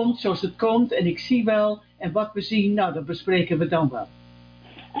 het komt zoals het komt en ik zie wel en wat we zien, nou dat bespreken we dan wel.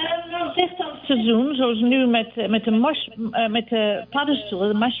 Nou, het ligt aan het seizoen, zoals nu met de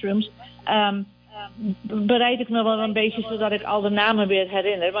paddenstoelen, de mushrooms. bereid ik me wel een beetje zodat ik al de namen weer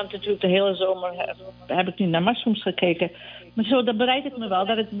herinner. Want natuurlijk de hele zomer heb ik niet naar mushrooms gekeken. Maar zo, dat bereid ik me wel,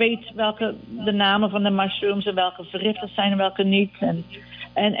 dat ik weet welke de namen van de mushrooms en welke vergiftigd zijn en welke niet.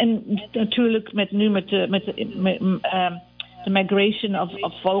 En natuurlijk met de migration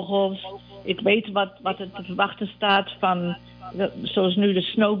of vogels. Ik weet wat er te verwachten staat van, zoals nu de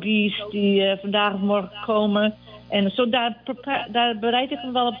snow geese die vandaag of morgen komen. En zo daar bereid ik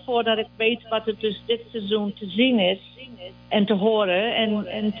me wel op voor dat ik weet wat er dus dit seizoen te zien is en te horen.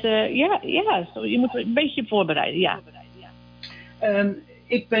 Zo, je moet een beetje voorbereiden, ja.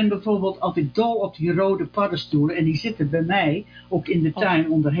 Ik ben bijvoorbeeld altijd dol op die rode paddenstoelen en die zitten bij mij ook in de tuin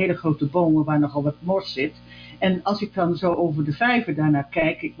onder hele grote bomen waar nogal wat mos zit. En als ik dan zo over de vijver daarnaar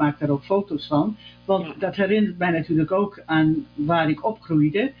kijk, ik maak daar ook foto's van, want dat herinnert mij natuurlijk ook aan waar ik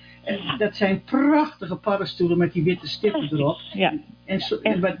opgroeide. Dat zijn prachtige paddenstoelen met die witte stippen erop. Ja.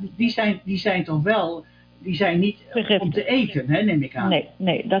 Maar die zijn toch wel, die zijn niet om te eten, hè, neem ik aan.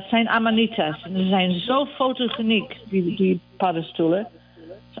 Nee, dat zijn amanitas. En ze zijn zo fotogeniek, die paddenstoelen.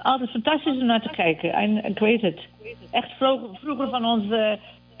 Het is altijd fantastisch om naar te kijken. En ik weet het. Echt vroeger van ons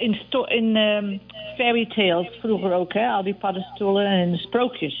in fairy tales, vroeger ook, hè, al die paddenstoelen en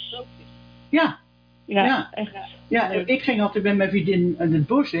sprookjes. Ja, echt. Ja, ik ging altijd met mijn vriendin het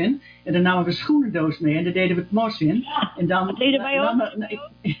bos in en dan namen we een schoenendoos mee en dan deden we het mos in. En dan dat deden wij ook.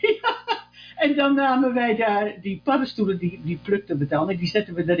 En dan namen wij daar die paddenstoelen, die plukten we dan en die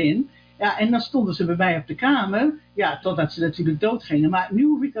zetten we erin. Ja, en dan stonden ze bij mij op de kamer, ja, totdat ze natuurlijk doodgingen. Maar nu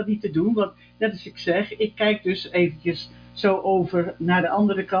hoef ik dat niet te doen, want net als ik zeg, ik kijk dus eventjes zo over naar de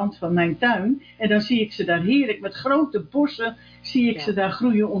andere kant van mijn tuin. En dan zie ik ze daar heerlijk, met grote bossen, zie ik ze daar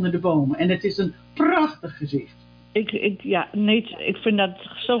groeien onder de bomen. En het is een prachtig gezicht. Ik vind dat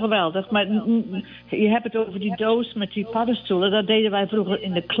zo geweldig. Maar je hebt het over die doos met die paddenstoelen. Dat deden wij vroeger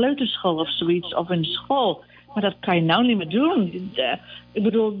in de kleuterschool of zoiets, of in school. Maar dat kan je nou niet meer doen. Ik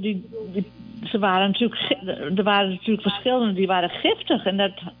bedoel, er waren natuurlijk verschillende, die waren giftig.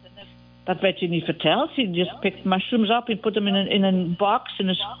 En dat werd je niet verteld. Je just picked mushrooms up, je put them in een box, in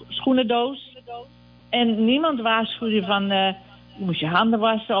een schoenendoos. En niemand waarschuwde je van, je moet je handen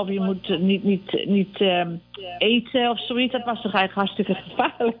wassen of je moet niet eten of zoiets. Dat was toch eigenlijk hartstikke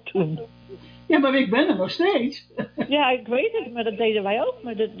gevaarlijk toen. Ja, maar ik ben er nog steeds. Ja, ik weet het, maar dat deden wij ook.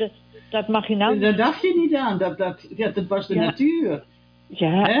 Maar dat mag je nou niet. Daar dacht je niet aan. Dat was de natuur.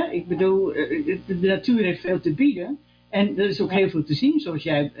 Ja. Hè? Ik bedoel, de natuur heeft veel te bieden. En er is ook heel veel te zien, zoals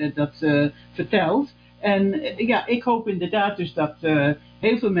jij dat vertelt. En ik hoop inderdaad dus dat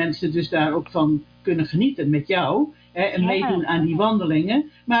heel veel mensen dus daar ook van kunnen genieten met jou. Hè, en meedoen aan die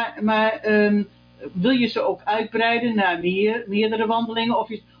wandelingen. Maar wil je ze ook uitbreiden naar meerdere wandelingen?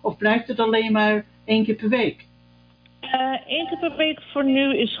 Of blijft het alleen maar 1 keer per week? 1 keer per week voor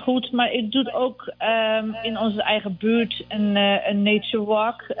nu is goed, maar ik doe ook in onze eigen buurt een nature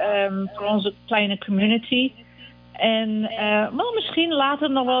walk voor onze kleine community. En misschien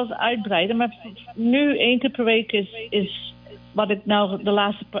later nog wel eens uitbreiden, maar nu 1 keer per week is wat ik nou de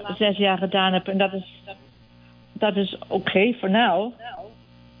laatste 6 jaar gedaan heb. En dat is oké voor nu.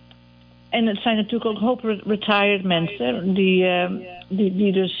 En het zijn natuurlijk ook een hoop retired mensen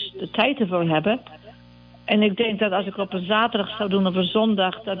die dus de tijd ervoor hebben. En ik denk dat als ik op een zaterdag zou doen of een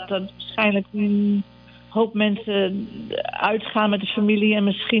zondag, dat waarschijnlijk een hoop mensen uitgaan met de familie en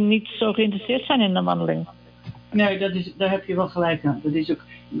misschien niet zo geïnteresseerd zijn in de wandeling. Nee, daar heb je wel gelijk aan. Dat is ook,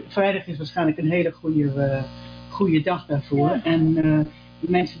 vrijdag is waarschijnlijk een hele goede dag daarvoor. Ja. En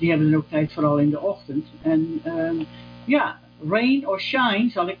mensen die hebben dan ook tijd vooral in de ochtend. En rain or shine,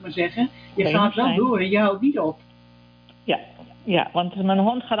 zal ik maar zeggen. Je gaat wel door en je houdt niet op. Ja, want mijn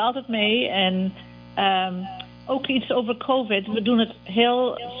hond gaat altijd mee en ook iets over COVID. We doen het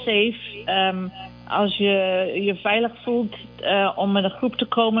heel safe. Als je je veilig voelt om met een groep te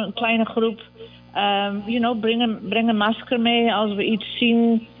komen, een kleine groep. Breng een masker mee. Als we iets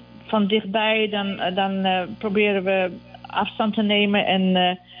zien van dichtbij, dan proberen we afstand te nemen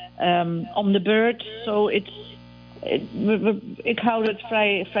en om de beurt. Ik hou het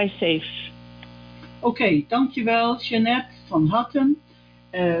vrij safe. Oké, dankjewel Jeanette van Hattem.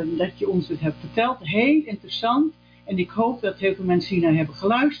 Dat je ons dit hebt verteld. Heel interessant. En ik hoop dat heel veel mensen hiernaar hebben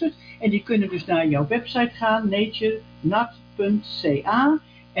geluisterd. En die kunnen dus naar jouw website gaan, naturenat.ca.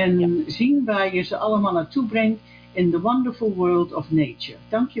 En zien waar je ze allemaal naartoe brengt in the wonderful world of nature.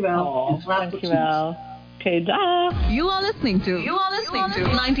 Dankjewel. En graag tot ziens. Oké, dag. You are listening to 91.5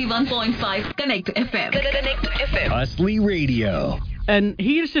 Connect FM. Connect FM. Hustley Radio. En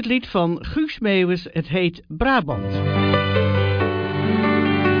hier is het lied van Guus Meeuwis. Het heet Brabant.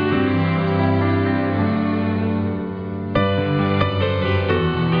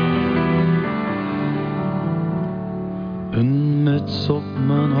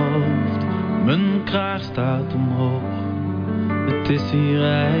 berg staat omhoog. Het is hier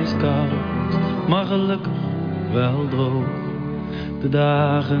ijskoud, maar gelukkig wel droog. De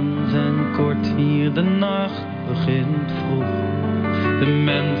dagen zijn kort hier, de nacht begint vroeg. De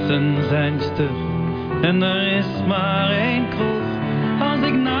mensen zijn stug en er is maar één kroeg. Als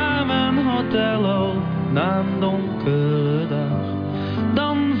ik naar mijn hotel loop, na een donkere dag,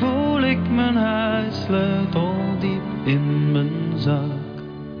 dan voel ik mijn huissleutel diep in mijn zak.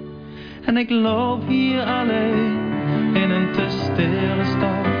 En ik loop hier alleen in een te stille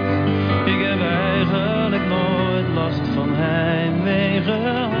stad. Ik heb eigenlijk nooit last van heimwee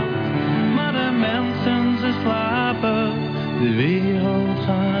gehad. Maar de mensen, ze slapen, de wereld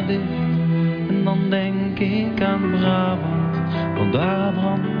gaat dicht. En dan denk ik aan Brabant, want daar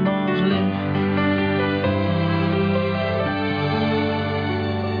brandt nog licht.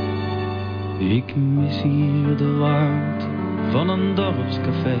 Ik mis hier de warmte van een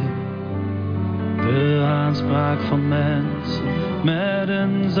dorpscafé. De aanspraak van mensen met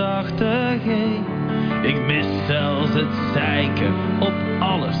een zachte G. Ik mis zelfs het zeiken op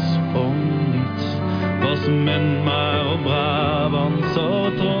alles om niets. Was men maar op Brabant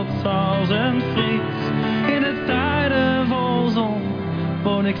zo trots als een Fries. In het zuiden vol zon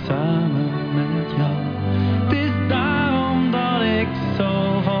woon ik samen met jou. Het is daarom dat ik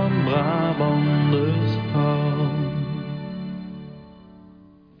zo van Brabanders hou.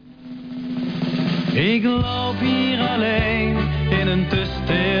 Ik loop hier alleen in een te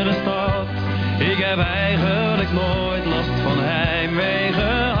stille stad. Ik heb eigenlijk nooit last van heimwee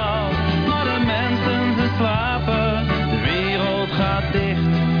gehad. Maar de mensen, ze slapen, de wereld gaat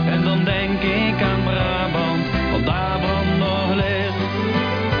dicht. En dan denk ik aan Brabant, want daar brandt nog licht.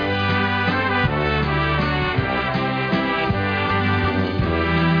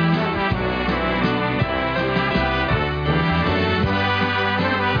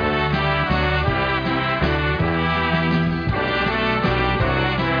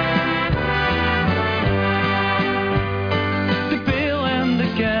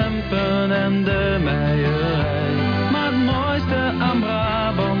 En de meierij. Maar het mooiste aan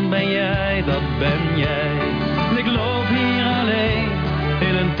Brabant ben jij, dat ben jij. Ik loop hier alleen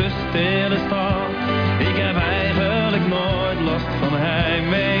in een te stille stad. Ik heb eigenlijk nooit last van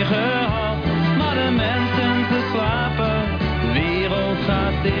heimwee gehad. Maar de mensen, ze slapen, de wereld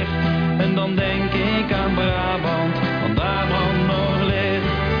gaat dicht. En dan denk ik aan Brabant, want daar brandt nog licht.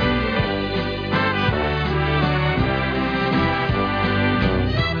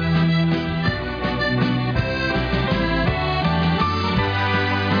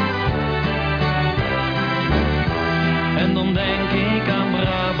 En dan denk ik aan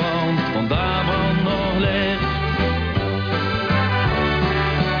Brabant, want daar brandt nog licht.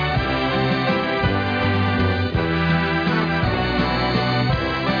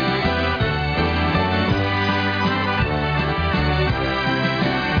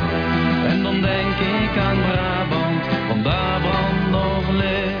 En dan denk ik aan Brabant, want daar brandt nog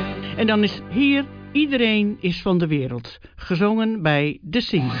licht. En dan is hier Iedereen is van de wereld, gezongen bij The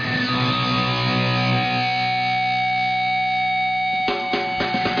Sing.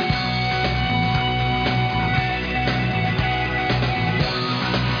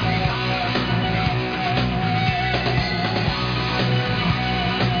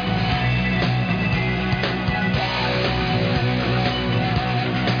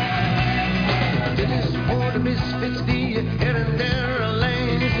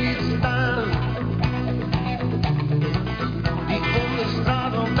 Die onder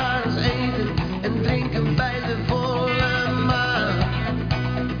straat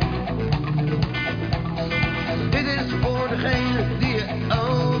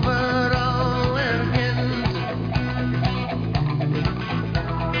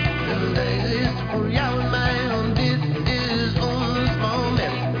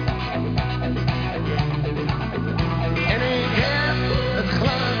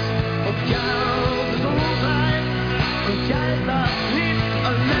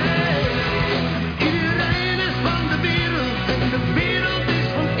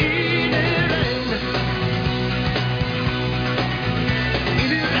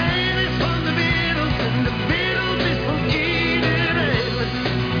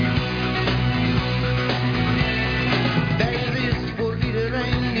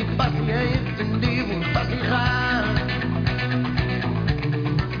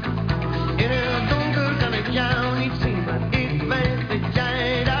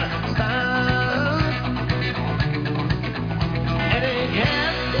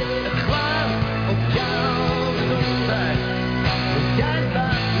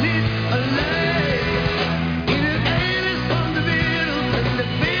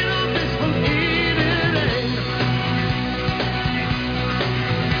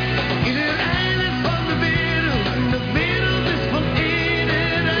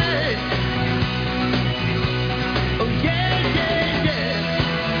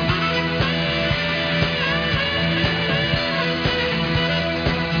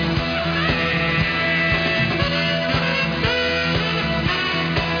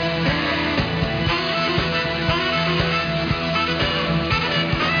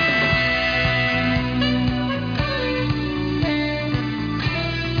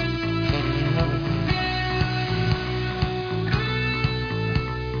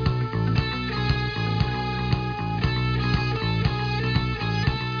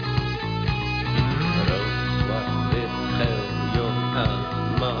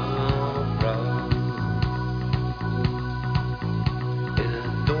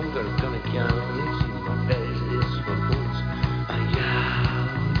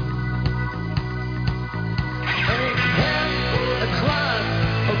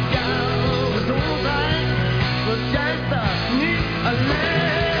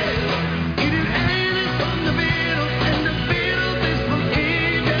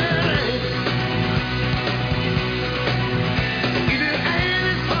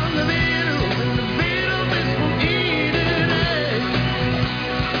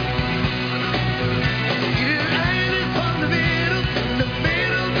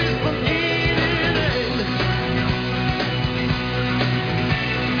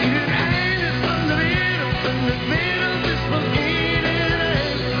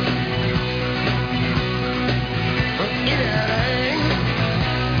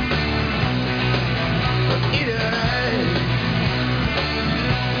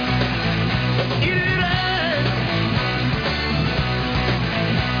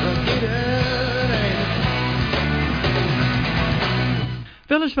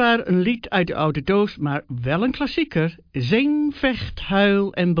Weliswaar een lied uit de oude doos, maar wel een klassieker. Zing, vecht,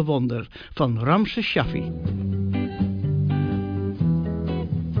 huil en bewonder van Ramses Shaffi.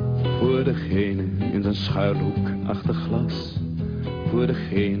 Voor degene in zijn schuilhoek achter glas. Voor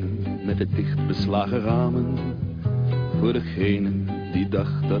degene met de dicht beslagen ramen. Voor degene die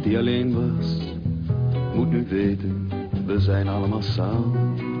dacht dat hij alleen was. Moet nu weten, we zijn allemaal samen.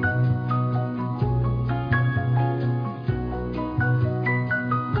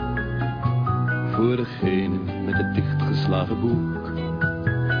 Voor degene met het dichtgeslagen boek.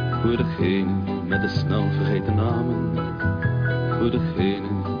 Voor degene met de snel vergeten namen. Voor degene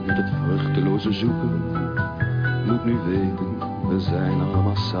met het vruchteloze zoeken. Moet nu weten, we zijn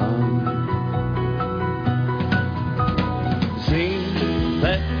allemaal samen. Zing,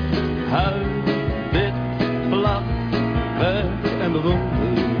 vecht, huil, bid, lach, werk en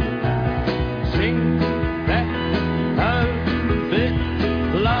bewonder. Zing, vecht, huil, bid,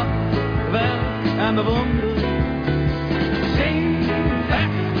 lach, werk en bewonder. Zing,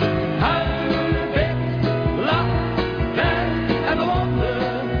 vecht, huil, bid, lach, werk en bewonder.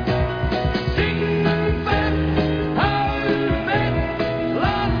 Zing, vecht, huil, bid,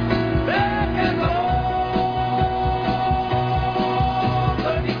 lach, werk en bewonder.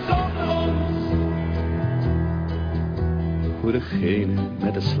 Niet zonder ons. Voor degene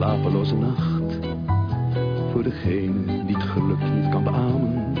met de slapeloze nacht. Voor degene die het geluk niet kan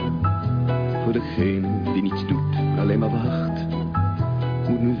beamen. Voor degene die niets doet, alleen maar wacht.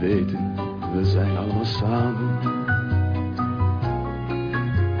 Moet nu weten, we zijn allemaal samen.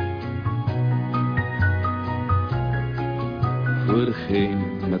 Voor degene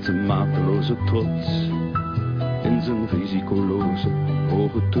met zijn mateloze trots. In zijn risicoloze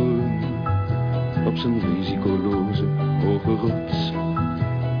hoge toren. Op zijn risicoloze hoge rots.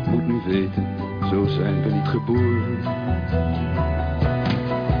 Moet nu weten, zo zijn we niet geboren.